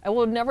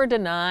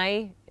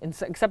deny,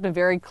 except in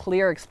very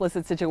clear,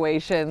 explicit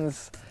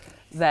situations,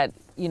 that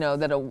you know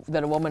that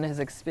a woman has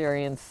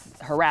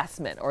experienced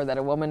harassment or that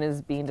a woman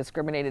is being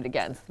discriminated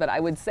against. But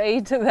I would say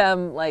to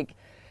them, like,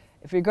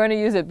 if you're going to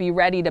use it, be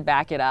ready to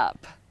back it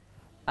up,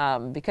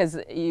 because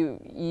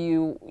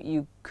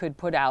you could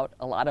put out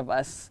a lot of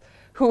us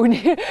who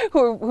need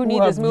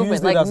this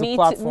movement. Like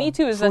Me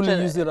Too is such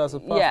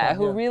a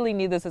who really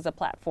need this as a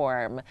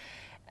platform,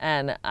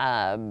 and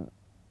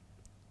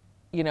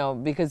you know,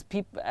 because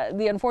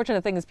the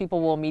unfortunate thing is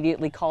people will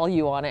immediately call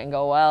you on it and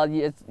go, well,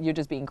 you're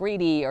just being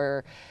greedy,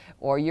 or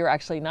you're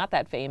actually not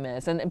that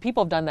famous. And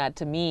people have done that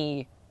to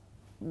me,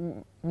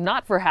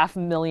 not for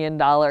 $500,000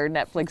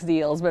 Netflix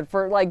deals, but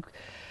for like,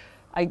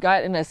 I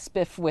got in a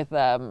spiff with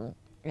an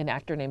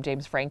actor named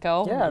James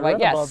Franco. Yeah, I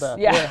read about that.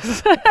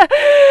 Yes.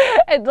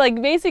 And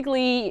like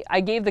basically,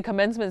 I gave the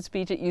commencement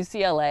speech at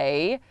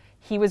UCLA.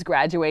 He was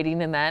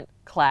graduating in that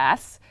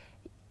class.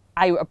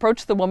 I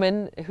approached the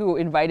woman who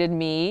invited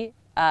me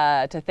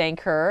to thank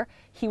her.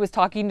 He was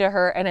talking to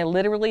her, and I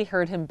literally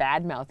heard him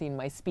bad-mouthing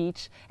my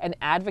speech and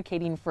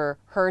advocating for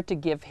her to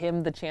give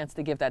him the chance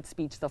to give that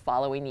speech the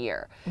following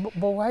year.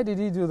 But why did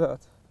he do that?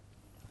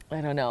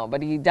 I don't know,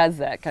 but he does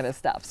that kind of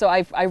stuff. So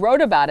I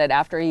wrote about it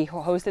after he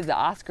hosted the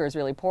Oscars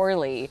really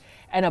poorly,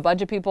 and a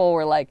bunch of people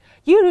were like,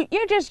 you're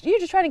just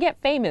trying to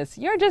get famous.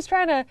 You're just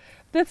trying to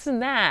this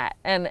and that.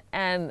 And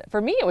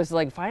for me, it was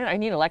like, fine, I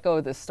need to let go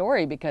of this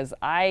story because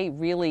I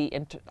really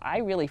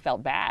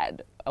felt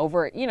bad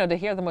over, you know, to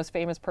hear the most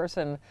famous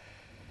person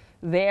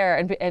there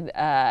and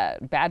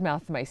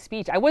badmouth my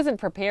speech. I wasn't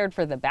prepared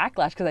for the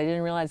backlash because I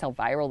didn't realize how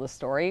viral the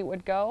story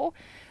would go.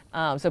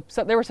 So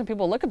there were some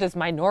people, look at this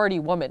minority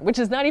woman, which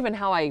is not even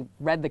how I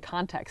read the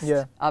context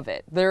of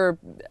it. There,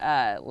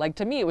 like,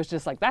 to me, it was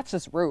just like, that's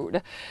just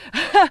rude.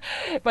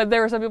 But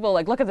there were some people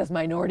like, look at this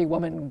minority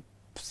woman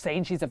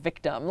saying she's a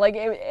victim. Like,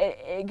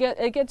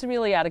 it gets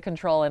really out of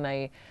control, and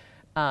I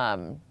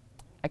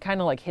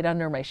kind of like hid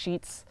under my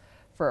sheets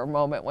for a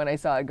moment when I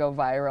saw it go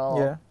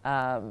viral.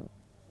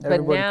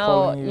 But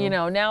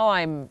now, now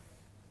I'm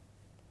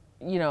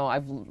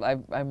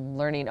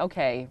learning,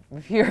 okay,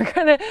 if you're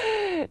going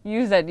to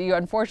use it, you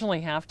unfortunately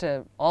have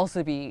to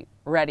also be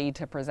ready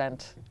to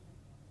present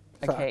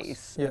a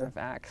case and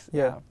facts.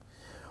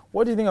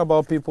 What do you think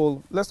about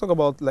people? Let's talk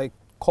about like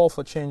call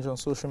for change on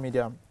social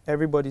media.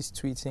 Everybody's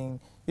tweeting.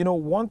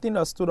 One thing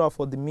that stood out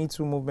for the Me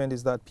Too movement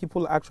is that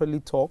people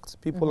actually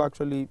talked. People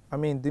actually, the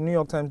New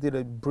York Times did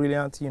a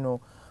brilliant,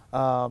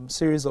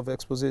 series of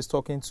exposés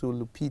talking to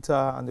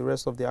Lupita and the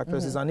rest of the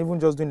actresses, and even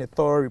just doing a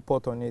thorough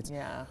report on it.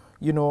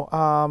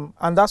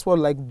 And that's what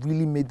like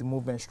really made the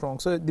movement strong.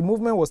 So the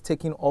movement was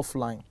taken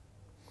offline.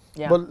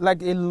 But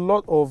like a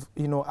lot of,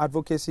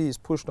 advocacy is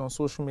pushed on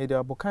social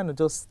media, but kind of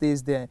just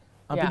stays there.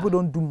 And people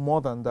don't do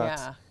more than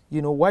that.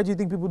 Why do you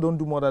think people don't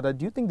do more than that?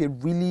 Do you think they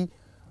really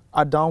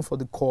are down for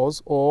the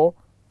cause, or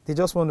they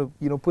just want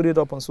to, put it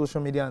up on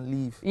social media and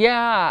leave?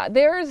 Yeah,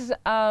 there's,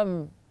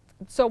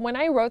 so when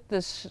I wrote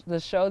the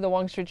show, The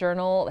Wong Street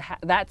Journal,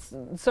 that's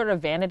sort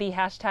of vanity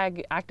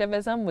hashtag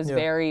activism was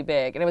very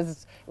big. And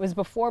it was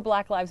before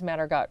Black Lives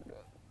Matter got,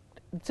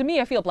 to me,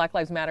 I feel Black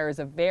Lives Matter is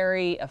a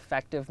very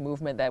effective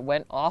movement that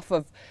went off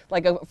of,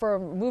 like, for a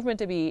movement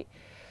to be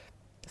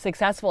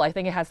successful, I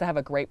think it has to have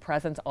a great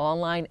presence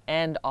online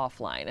and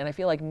offline. And I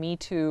feel like Me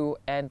Too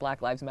and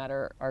Black Lives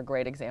Matter are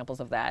great examples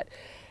of that.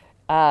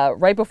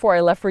 Right before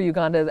I left for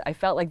Uganda, I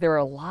felt like there were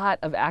a lot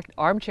of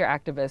armchair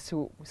activists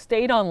who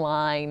stayed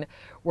online,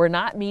 were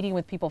not meeting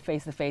with people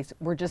face to face,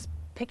 were just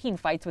picking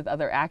fights with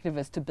other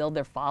activists to build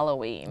their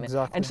following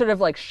and sort of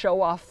like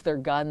show off their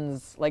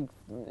guns, like,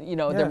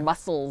 their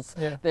muscles,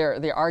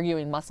 their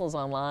arguing muscles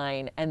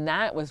online. And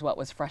that was what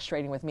was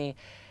frustrating with me.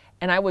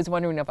 And I was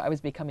wondering if I was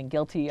becoming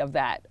guilty of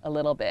that a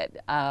little bit,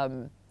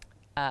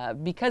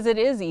 because it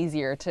is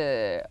easier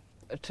to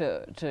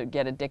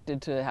get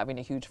addicted to having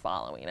a huge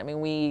following. I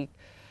mean, we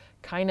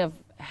kind of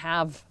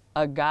have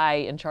a guy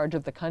in charge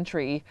of the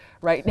country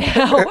right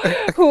now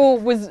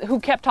who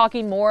kept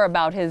talking more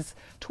about his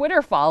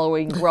Twitter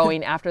following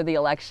growing after the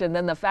election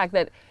than the fact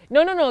that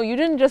no, you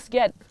didn't just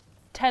get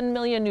 10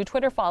 million new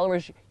Twitter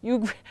followers,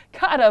 you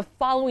got a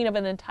following of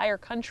an entire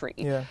country.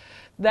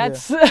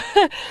 That's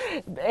it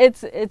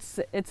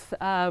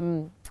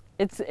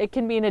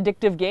can be an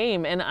addictive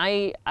game, and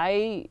I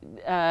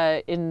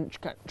in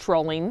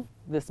trolling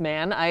this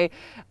man, I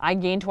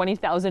gained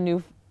 20,000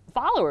 new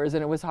followers,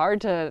 and it was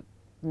hard to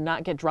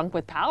not get drunk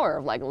with power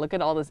of like, look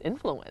at all this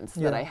influence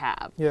that I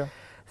have.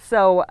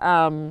 So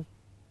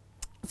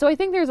so I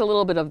think there's a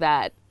little bit of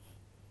that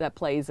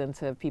plays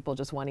into people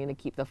just wanting to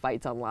keep the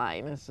fights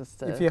online. It's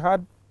just if you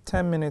had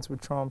 10 minutes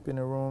with Trump in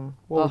a room,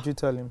 what would you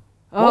tell him?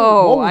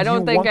 What I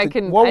don't think I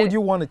can. What would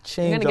you want to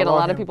change? I'm gonna get a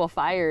lot of people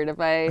fired if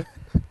I.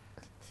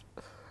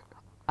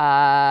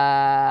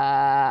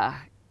 I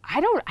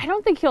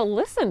don't think he'll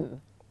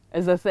listen,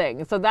 is a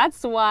thing. So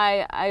that's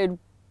why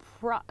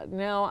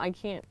no, I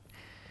can't.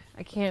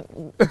 You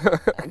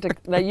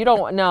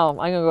don't. No, I'm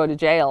gonna go to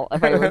jail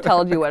if I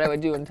told you what I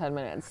would do in 10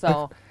 minutes.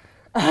 So.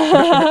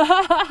 I'll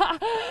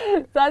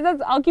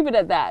keep it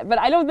at that. But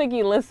I don't think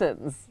he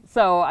listens.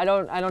 So I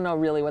don't know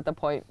really what the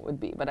point would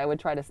be. But I would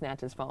try to snatch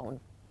his phone.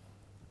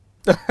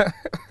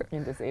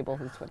 And disable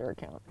his Twitter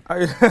account.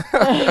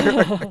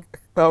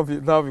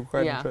 That'll be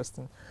quite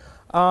interesting.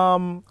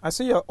 I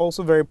see you're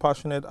also very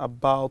passionate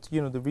about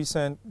the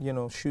recent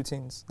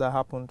shootings that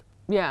happened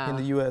in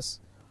the U.S.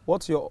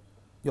 What's your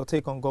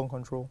take on gun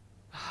control?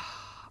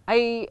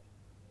 I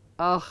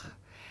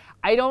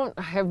don't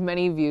have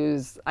many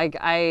views.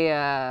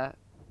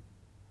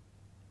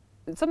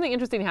 Something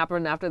interesting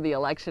happened after the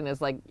election is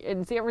like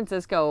in San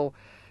Francisco,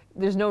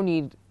 there's no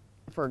need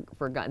for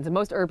guns. In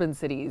most urban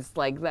cities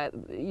like that,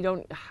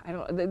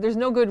 there's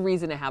no good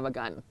reason to have a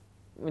gun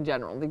in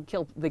general.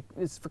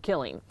 It's for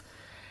killing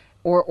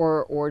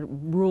or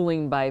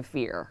ruling by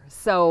fear.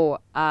 So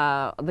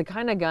the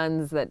kind of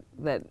guns that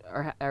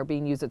are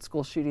being used at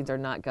school shootings are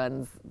not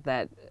guns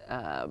that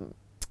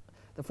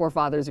the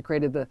forefathers who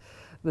created the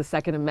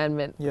Second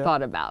Amendment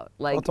thought about,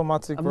 like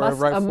automatic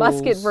rifles, a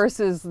musket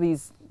versus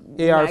these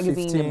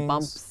magazine and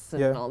bumps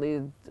and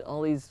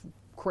all these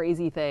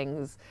crazy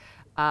things.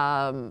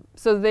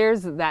 So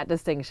there's that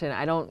distinction.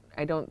 I don't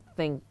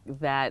think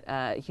that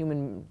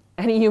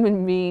any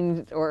human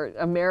being or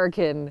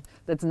American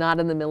that's not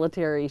in the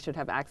military should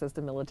have access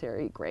to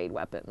military grade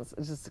weapons.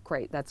 It's just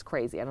that's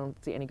crazy. I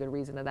don't see any good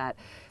reason to that.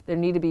 There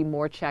need to be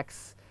more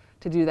checks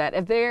to do that.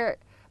 If there's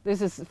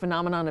this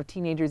phenomenon of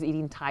teenagers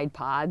eating Tide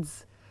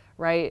Pods,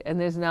 right? And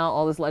there's now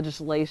all this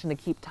legislation to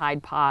keep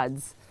Tide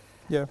Pods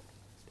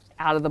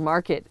out of the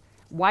market.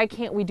 Why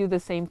can't we do the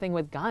same thing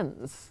with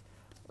guns?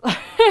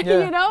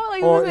 Yeah. You know,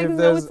 like Or this if makes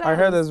no there's, sense. I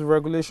heard there's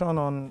regulation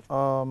on,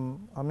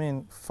 I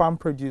mean, farm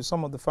produce.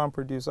 Some of the farm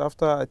produce.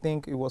 After I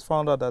think it was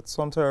found out that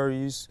some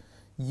terrorists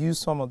use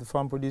some of the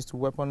farm produce to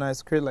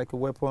weaponize, create like a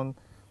weapon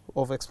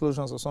of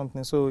explosions or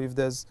something. So if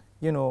there's,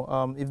 you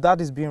know, if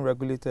that is being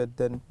regulated,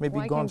 then maybe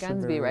Why can guns should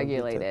guns be be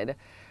regulated?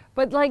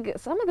 But like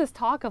some of this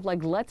talk of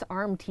like let's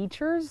arm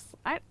teachers,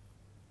 I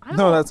don't,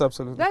 No, that's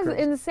absolutely that's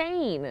crazy.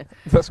 insane.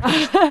 That's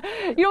crazy.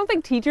 You don't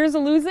think teachers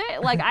lose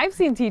it? Like I've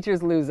seen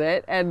teachers lose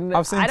it, and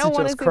I've seen I don't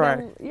want to teachers see cry.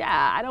 them.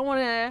 Yeah, I don't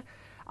want to.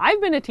 I've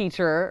been a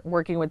teacher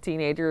working with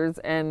teenagers,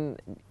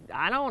 and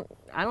I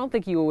don't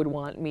think you would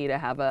want me to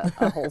have a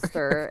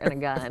holster and a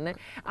gun.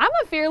 I'm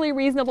a fairly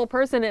reasonable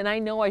person, and I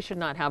know I should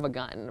not have a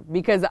gun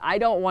because I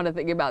don't want to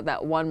think about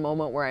that one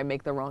moment where I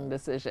make the wrong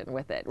decision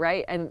with it,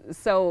 right? And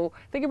so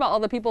think about all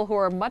the people who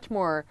are much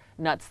more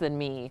nuts than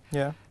me,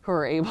 Yeah. who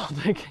are able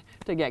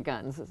to get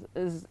guns.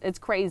 It's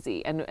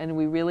crazy, and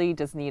we really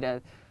just need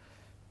to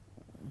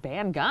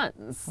ban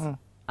guns.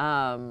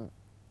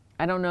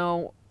 I don't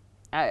know.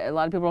 A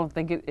lot of people don't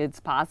think it's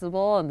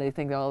possible, and they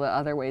think there are all the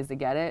other ways to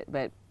get it,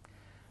 but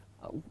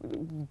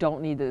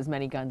don't need as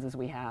many guns as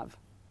we have,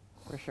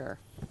 for sure.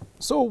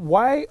 So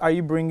why are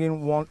you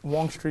bringing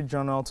Wong Street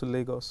Journal to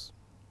Lagos?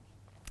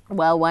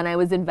 Well, when I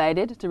was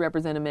invited to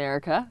represent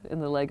America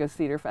in the Lagos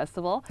Theater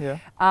Festival, Yeah.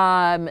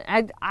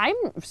 I'm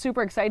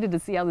super excited to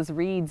see how this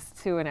reads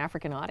to an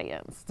African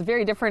audience. It's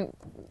very different.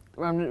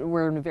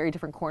 We're in a very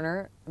different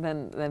corner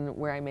than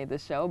where I made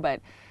this show, but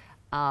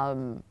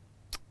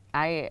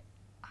I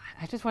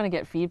just want to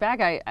get feedback.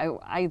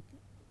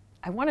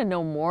 I want to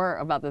know more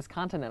about this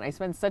continent. I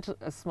spent such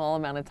a small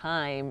amount of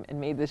time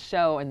and made this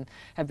show and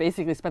have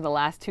basically spent the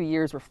last 2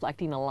 years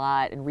reflecting a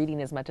lot and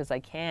reading as much as I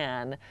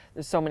can.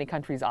 There's so many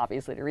countries,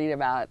 obviously, to read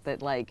about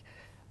that, like,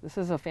 this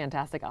is a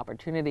fantastic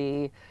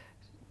opportunity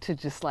to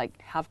just,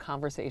 like, have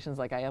conversations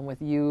like I am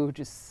with you,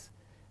 just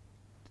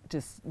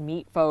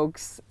meet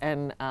folks.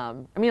 And, I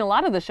mean, a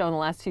lot of the show in the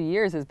last 2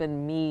 years has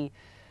been me.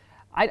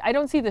 I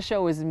don't see the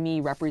show as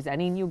me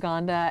representing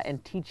Uganda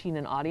and teaching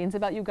an audience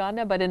about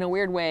Uganda, but in a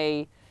weird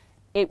way,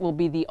 it will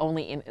be the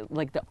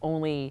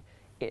only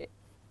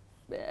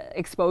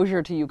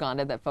exposure to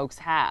Uganda that folks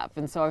have.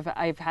 And so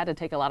I've had to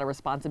take a lot of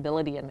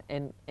responsibility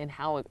in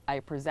how I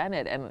present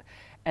it,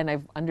 and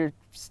I've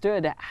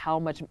understood how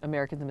much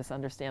Americans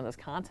misunderstand this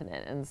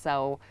continent. And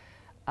so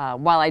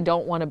while I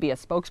don't want to be a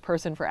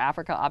spokesperson for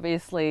Africa,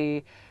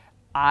 obviously,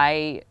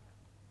 I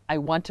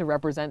want to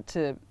represent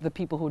to the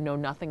people who know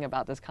nothing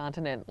about this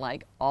continent,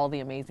 like all the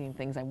amazing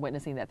things I'm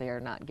witnessing that they are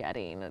not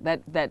getting,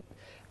 that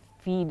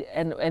feed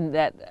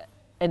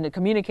and to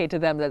communicate to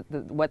them that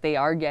what they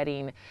are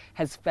getting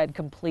has fed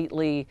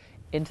completely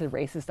into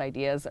racist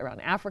ideas around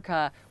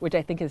Africa, which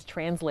I think has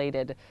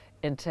translated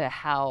into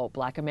how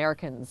Black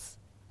Americans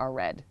are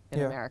read in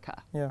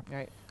America. Yeah.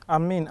 Right. I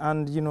mean,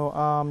 and you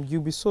know,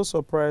 you'll be so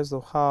surprised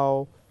of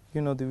how,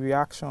 you know, the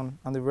reaction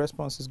and the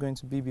response is going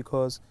to be,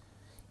 because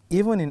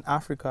even in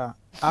Africa,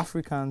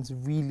 Africans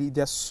really,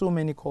 there's so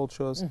many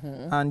cultures,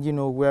 and you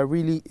know, we're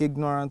really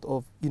ignorant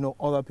of, you know,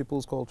 other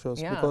people's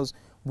cultures because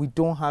we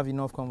don't have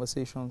enough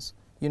conversations.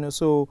 You know,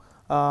 so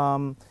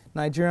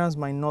Nigerians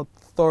might not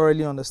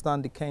thoroughly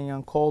understand the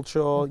Kenyan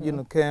culture. You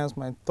know, Kenyans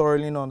might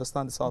thoroughly not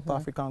understand the South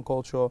African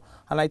culture.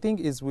 And I think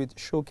it's with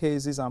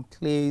showcases and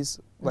plays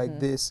like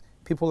this,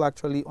 people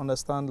actually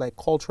understand like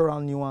cultural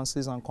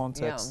nuances and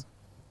context.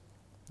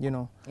 You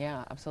know.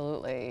 Yeah,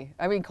 absolutely.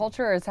 I mean,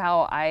 culture is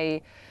how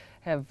I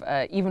have,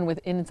 even with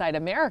inside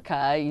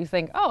America, you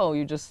think, oh,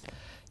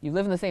 you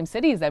live in the same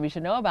cities, that we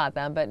should know about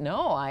them. But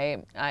no,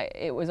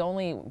 it was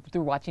only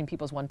through watching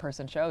people's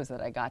one-person shows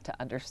that I got to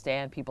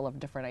understand people of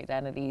different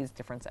identities,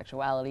 different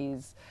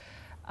sexualities,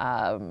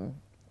 and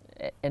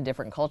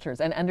different cultures,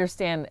 and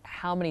understand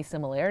how many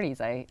similarities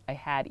I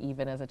had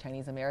even as a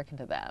Chinese American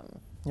to them.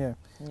 Yeah.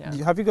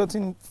 Have you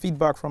gotten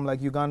feedback from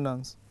like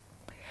Ugandans?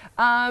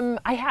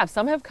 I have.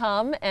 Some have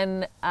come,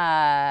 and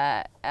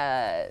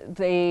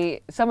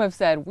some have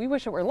said, we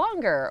wish it were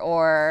longer,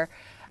 or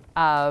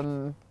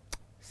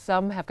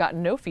some have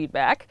gotten no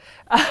feedback.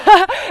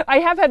 I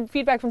have had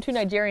feedback from 2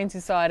 Nigerians who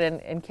saw it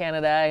in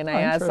Canada, and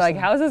I asked, like,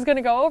 how is this going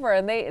to go over?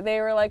 And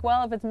they were like,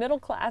 well, if it's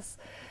middle-class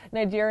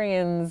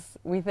Nigerians,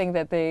 we think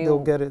that they'll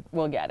get it.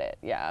 We'll get it,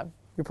 yeah.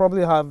 You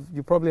probably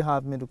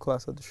have middle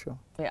class at the show.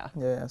 Yeah.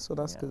 Yeah, so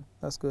that's good.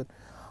 That's good.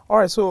 All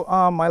right, so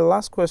my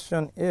last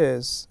question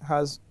is,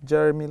 has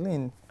Jeremy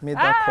Lin made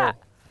that call?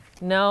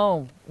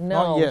 No.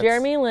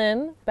 Jeremy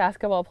Lin,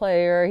 basketball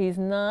player, he's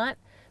not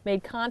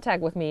made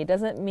contact with me. It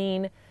doesn't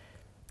mean,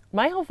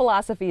 my whole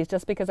philosophy is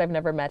just because I've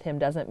never met him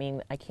doesn't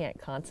mean I can't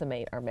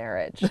consummate our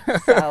marriage.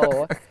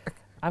 So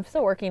I'm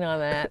still working on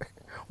that.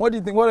 What do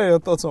you think? What are your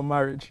thoughts on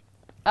marriage?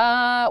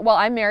 Well,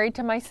 I'm married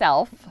to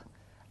myself.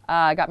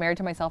 I got married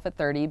to myself at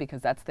 30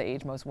 because that's the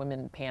age most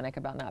women panic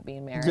about not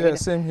being married. Yeah,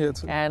 same here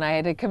too. And I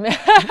had to commit.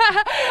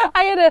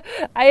 I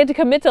had to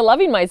commit to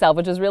loving myself,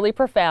 which is really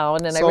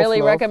profound. And I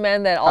really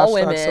recommend that all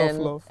women,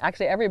 self-love.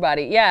 actually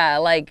everybody,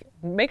 like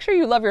make sure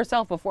you love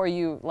yourself before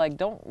you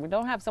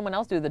don't have someone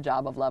else do the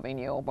job of loving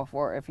you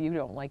before if you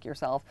don't like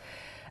yourself.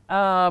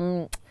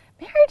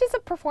 Marriage is a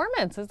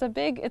performance. It's a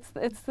big.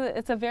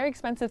 It's a very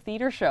expensive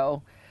theater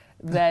show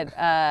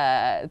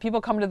that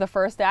people come to the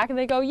first act and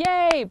they go,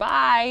 "Yay,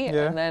 bye,"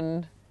 Yeah.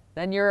 and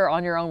then you're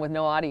on your own with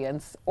no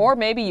audience, or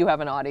maybe you have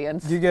an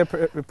audience. Do you get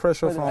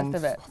pressure For the from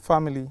rest of it.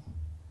 family?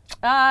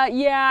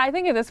 Yeah, I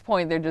think at this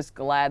point they're just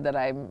glad that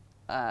I'm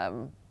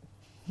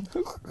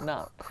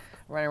not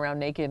running around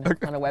naked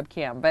on a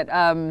webcam. But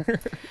I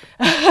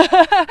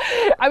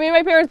mean,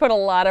 my parents put a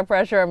lot of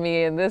pressure on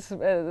me, and at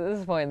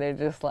this point they're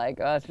just like,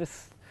 oh,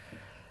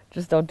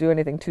 just don't do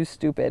anything too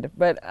stupid.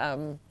 But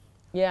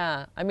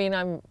yeah, I mean,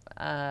 I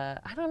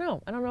don't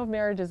know. I don't know if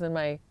marriage is in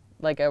my,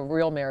 like a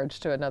real marriage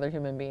to another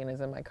human being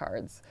is in my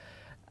cards.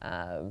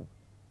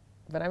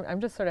 But I'm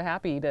just sort of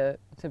happy to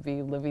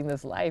be living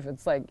this life.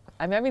 It's like,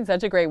 I'm having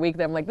such a great week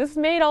that I'm like, this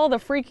made all the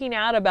freaking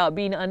out about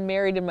being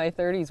unmarried in my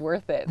 30s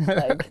worth it.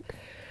 Like,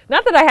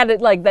 not that I had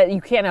it like that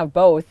you can't have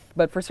both,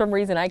 but for some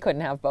reason I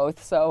couldn't have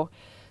both. So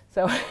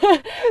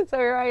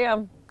here I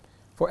am.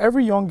 For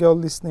every young girl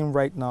listening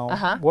right now,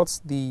 Uh-huh. what's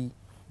the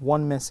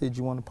one message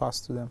you want to pass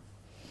to them?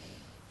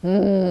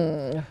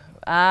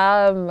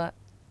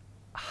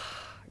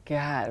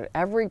 God,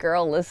 every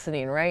girl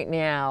listening right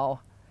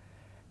now,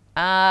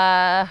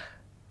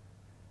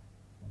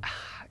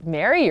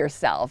 marry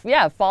yourself.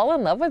 Yeah, fall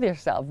in love with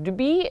yourself. To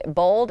be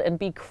bold and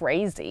be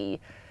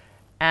crazy.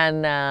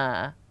 And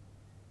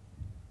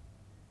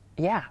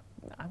yeah,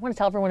 I want to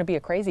tell everyone to be a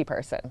crazy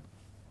person.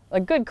 A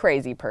good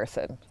crazy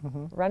person.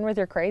 Run with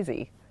your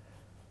crazy.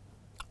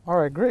 All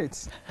right,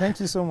 great. Thank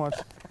you so much.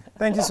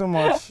 Thank you so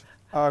much,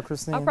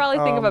 Christine. I'll probably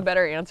think of a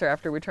better answer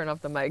after we turn off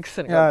the mics.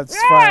 And Yeah, go, it's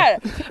fine.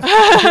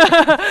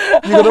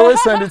 You can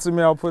always send it to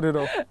me. I'll put it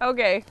up.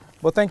 Okay.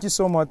 But thank you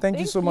so much. Thank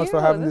you so much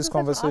for having this is such an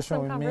conversation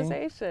awesome with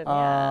conversation.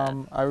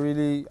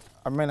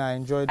 me. I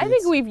enjoyed it. I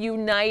think we've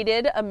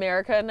united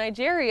America and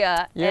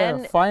Nigeria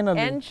Yeah, finally.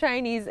 and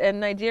Chinese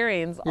and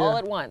Nigerians all Yeah.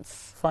 at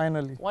once.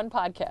 Finally. One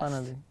podcast.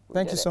 Finally. We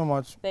Thank did you it. so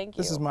much. Thank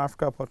This you. is my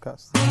Africa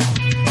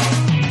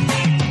podcast.